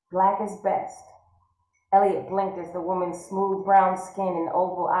 Black is best. Elliot blinked as the woman's smooth brown skin and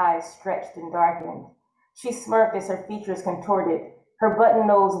oval eyes stretched and darkened. She smirked as her features contorted. Her button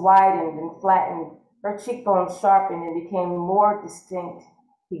nose widened and flattened. Her cheekbones sharpened and became more distinct.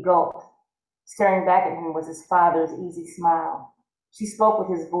 He gulped. Staring back at him was his father's easy smile. She spoke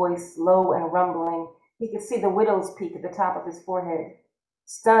with his voice, low and rumbling. He could see the widow's peak at the top of his forehead.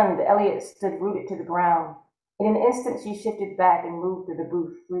 Stunned, Elliot stood rooted to the ground. In an instant, she shifted back and moved through the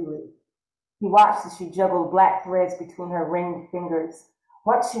booth freely. He watched as she juggled black threads between her ringed fingers.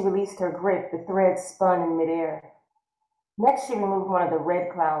 Once she released her grip, the threads spun in midair. Next, she removed one of the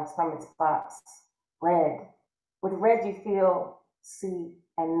red clouds from its box. Red. With red, you feel, see,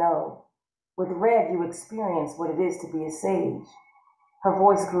 and know. With red, you experience what it is to be a sage. Her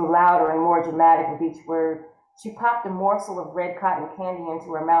voice grew louder and more dramatic with each word. She popped a morsel of red cotton candy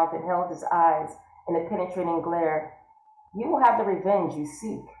into her mouth and held his eyes in a penetrating glare. You will have the revenge you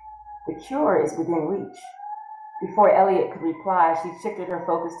seek. The cure is within reach. Before Elliot could reply, she shifted her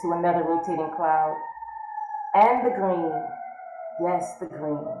focus to another rotating cloud. And the green. Yes, the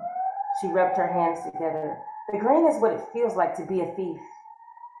green. She rubbed her hands together. The green is what it feels like to be a thief.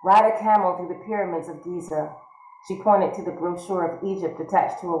 Ride a camel through the pyramids of Giza. She pointed to the brochure of Egypt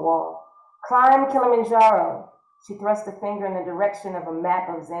attached to a wall. Climb Kilimanjaro. She thrust a finger in the direction of a map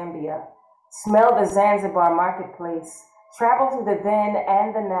of Zambia. Smell the Zanzibar marketplace. Travel through the then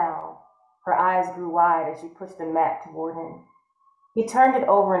and the now. Her eyes grew wide as she pushed the map toward him. He turned it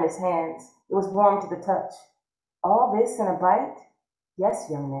over in his hands. It was warm to the touch. All this in a bite? Yes,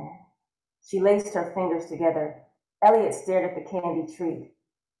 young man. She laced her fingers together. Elliot stared at the candy treat.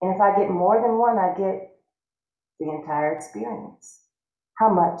 And if I get more than one, I get the entire experience. How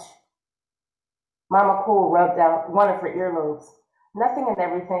much? Mama Cool rubbed out one of her earlobes. Nothing and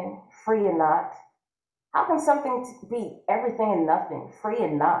everything, free and not. How can something be everything and nothing, free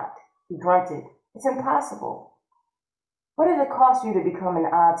and not? He grunted. It's impossible. What did it cost you to become an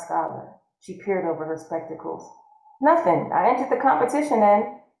odd scholar? She peered over her spectacles. Nothing. I entered the competition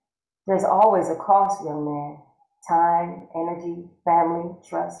and there's always a cost, young man. Time, energy, family,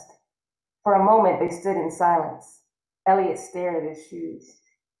 trust. For a moment, they stood in silence. Elliot stared at his shoes.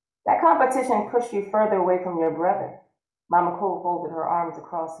 That competition pushed you further away from your brother. Mama Cole folded her arms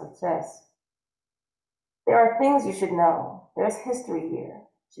across her chest. There are things you should know. There's history here.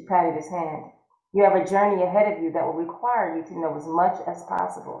 She patted his hand. You have a journey ahead of you that will require you to know as much as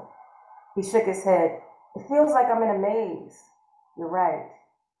possible. He shook his head. It feels like I'm in a maze. You're right.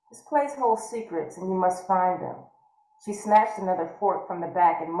 This place holds secrets, and you must find them. She snatched another fork from the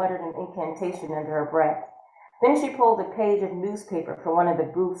back and muttered an incantation under her breath. Then she pulled a page of newspaper from one of the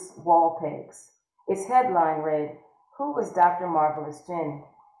booth's wall pegs. Its headline read, Who was Dr. Marvelous Gin?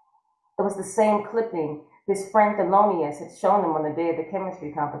 It was the same clipping his friend Thelonious had shown him on the day of the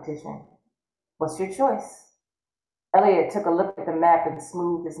chemistry competition. What's your choice? Elliot took a look at the map and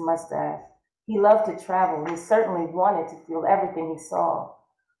smoothed his mustache. He loved to travel, and he certainly wanted to feel everything he saw.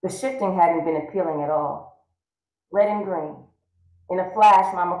 The shifting hadn't been appealing at all. Red and green. In a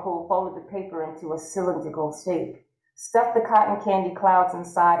flash, Mama Cole folded the paper into a cylindrical shape, stuffed the cotton candy clouds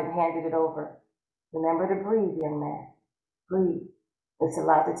inside, and handed it over. Remember to breathe, young man. Breathe. It's a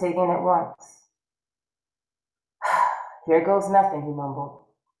lot to take in at once. Here goes nothing, he mumbled.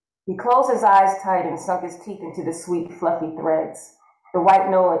 He closed his eyes tight and sunk his teeth into the sweet, fluffy threads. The white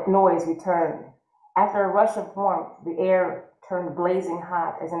noise returned. After a rush of warmth, the air turned blazing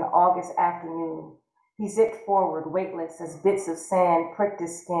hot as an August afternoon. He zipped forward, weightless, as bits of sand pricked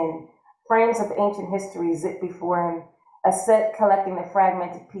his skin. Frames of ancient history zipped before him. A set collecting the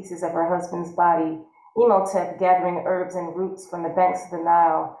fragmented pieces of her husband's body. Imhotep gathering herbs and roots from the banks of the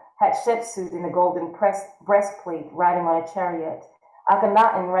Nile. Hatshepsut in the golden breastplate riding on a chariot,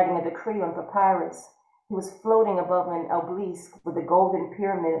 Akhenaten writing a decree on papyrus. He was floating above an obelisk with a golden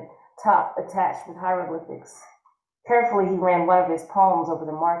pyramid top attached with hieroglyphics. Carefully, he ran one of his palms over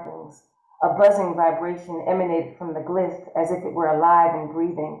the markings. A buzzing vibration emanated from the glyph as if it were alive and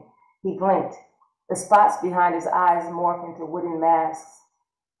breathing. He blinked. The spots behind his eyes morphed into wooden masks.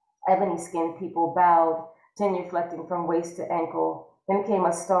 Ebony-skinned people bowed, genuflecting from waist to ankle. Then came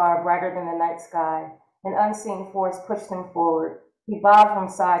a star brighter than the night sky. An unseen force pushed him forward. He bobbed from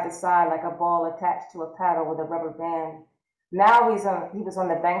side to side like a ball attached to a paddle with a rubber band. Now he was on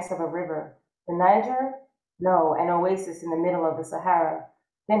the banks of a river. The Niger? No, an oasis in the middle of the Sahara.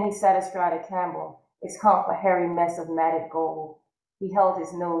 Then he sat astride a camel, its hump a hairy mess of matted gold. He held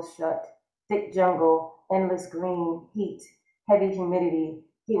his nose shut. Thick jungle, endless green, heat, heavy humidity.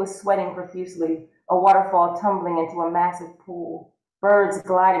 He was sweating profusely, a waterfall tumbling into a massive pool. Birds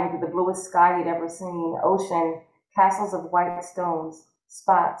gliding through the bluest sky he'd ever seen. Ocean, castles of white stones,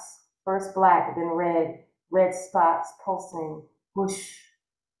 spots, first black, then red spots pulsing, whoosh.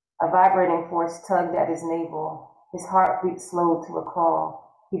 A vibrating force tugged at his navel. His heartbeat slowed to a crawl.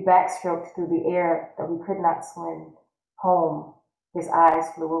 He backstroked through the air, though he could not swim. Home. His eyes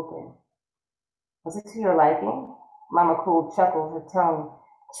flew open. Was it to your liking? Mama Cool chuckled her tongue,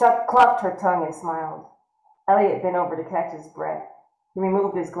 clucked her tongue and smiled. Elliot bent over to catch his breath. He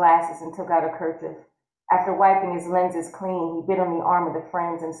removed his glasses and took out a kerchief. After wiping his lenses clean, he bit on the arm of the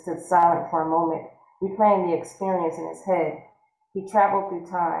friends and stood silent for a moment, replaying the experience in his head. He traveled through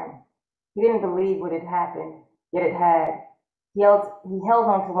time. He didn't believe what had happened, yet it had. He held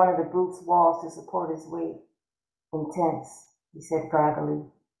onto one of the booth's walls to support his weight. Intense, he said groggily.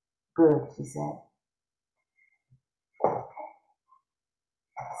 Good, she said.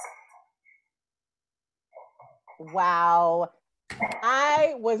 Wow.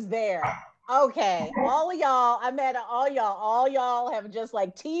 I was there. Okay. All y'all have just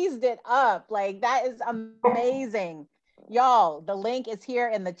like teased it up. Like that is amazing. Y'all, the link is here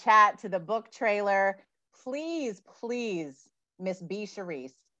in the chat to the book trailer. Please, Miss B.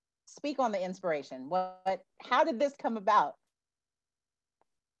 Charisse, speak on the inspiration. How did this come about?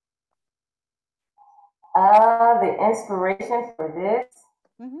 The inspiration for this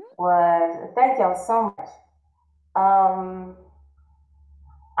was, thank y'all so much.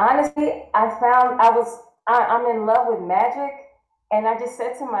 Honestly, I'm in love with magic, and I just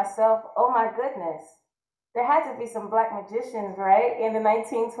said to myself, oh my goodness, there had to be some Black magicians, right, in the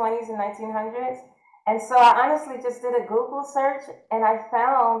 1920s and 1900s. And so I honestly just did a Google search, and I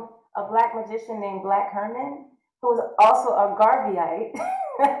found a Black magician named Black Herman, who was also a Garveyite.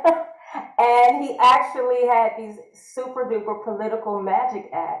 And he actually had these super duper political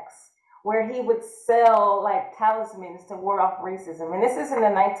magic acts where he would sell like talismans to ward off racism. And this is in the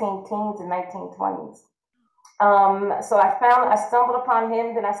 19-teens and 1920s. So I stumbled upon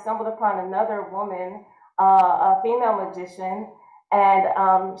him, then I stumbled upon another woman, a female magician,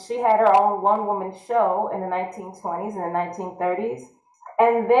 and she had her own one-woman show in the 1920s and the 1930s.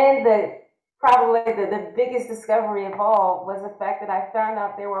 And then probably the biggest discovery of all was the fact that I found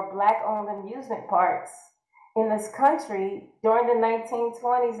out there were Black-owned amusement parks in this country during the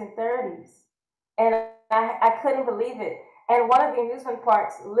 1920s and 30s. And I couldn't believe it. And one of the amusement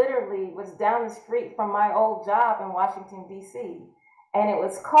parks literally was down the street from my old job in Washington, D.C. And it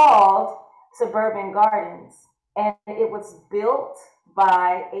was called Suburban Gardens. And it was built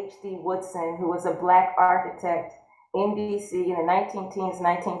by H.D. Woodson, who was a Black architect in DC in the 19-teens,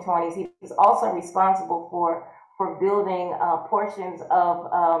 1920s. He was also responsible for building portions of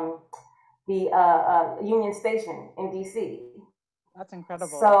the Union Station in DC. That's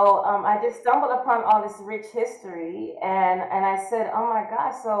incredible. So I just stumbled upon all this rich history, and I said, oh my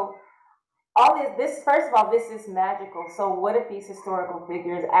gosh, so all this, first of all, this is magical. So what if these historical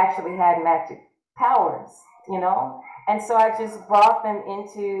figures actually had magic powers, you know? And so I just brought them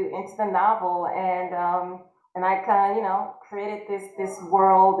into the novel, and I kind of, you know, created this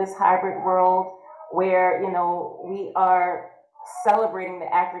world, this hybrid world where, you know, we are celebrating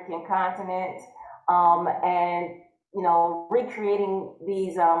the African continent, and, you know, recreating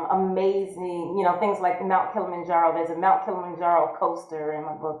these amazing, you know, things like Mount Kilimanjaro. There's a Mount Kilimanjaro coaster in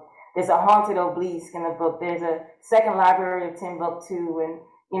my book. There's a haunted obelisk in the book. There's a second library of Timbuktu, and,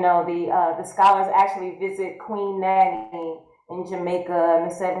 you know, the scholars actually visit Queen Nanny in Jamaica in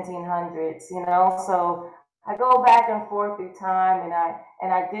the 1700s, you know. So I go back and forth through time,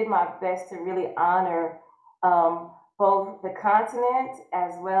 and I did my best to really honor both the continent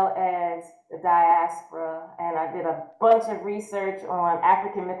as well as the diaspora. And I did a bunch of research on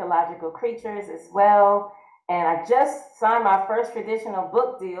African mythological creatures as well. And I just signed my first traditional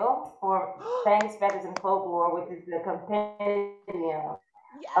book deal for Fangs, Feathers, and Folklore, which is the compendium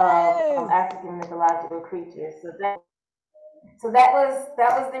of African mythological creatures. So that was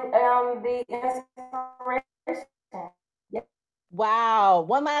the inspiration. Yep. Wow.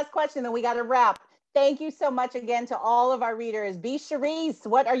 One last question, then we got to wrap. Thank you so much again to all of our readers. B. Cherise,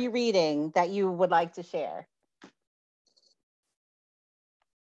 what are you reading that you would like to share?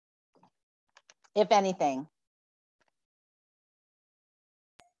 If anything.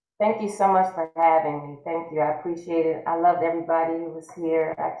 Thank you so much for having me. Thank you. I appreciate it. I loved everybody who was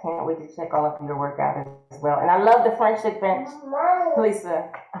here. I can't wait to check all of your work out as well. And I love the friendship bench,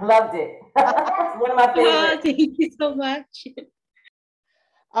 Lisa. I loved it. It's one of my favorites. Thank you so much.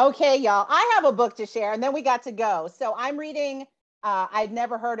 Okay, y'all, I have a book to share and then we got to go. So I'm reading, I'd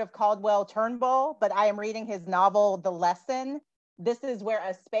never heard of Caldwell Turnbull, but I am reading his novel, The Lesson. This is where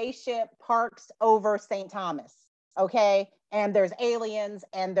a spaceship parks over St. Thomas, okay? And there's aliens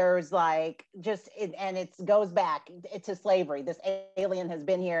and there's like, and it goes back to slavery. This alien has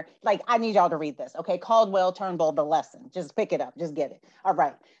been here. Like, I need y'all to read this, okay? Caldwell Turnbull, The Lesson. Just pick it up, just get it. All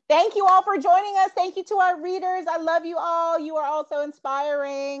right. Thank you all for joining us. Thank you to our readers. I love you all. You are all so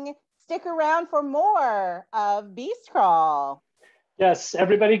inspiring. Stick around for more of Beast Crawl. Yes,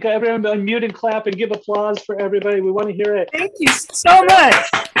 everybody unmute and clap and give applause for everybody. We want to hear it. Thank you so much.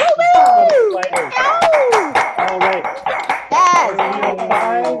 All right.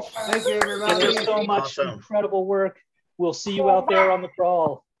 Yes. Thank you, everybody. Thank you so much. Awesome. Incredible work. We'll see you out there on the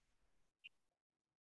crawl.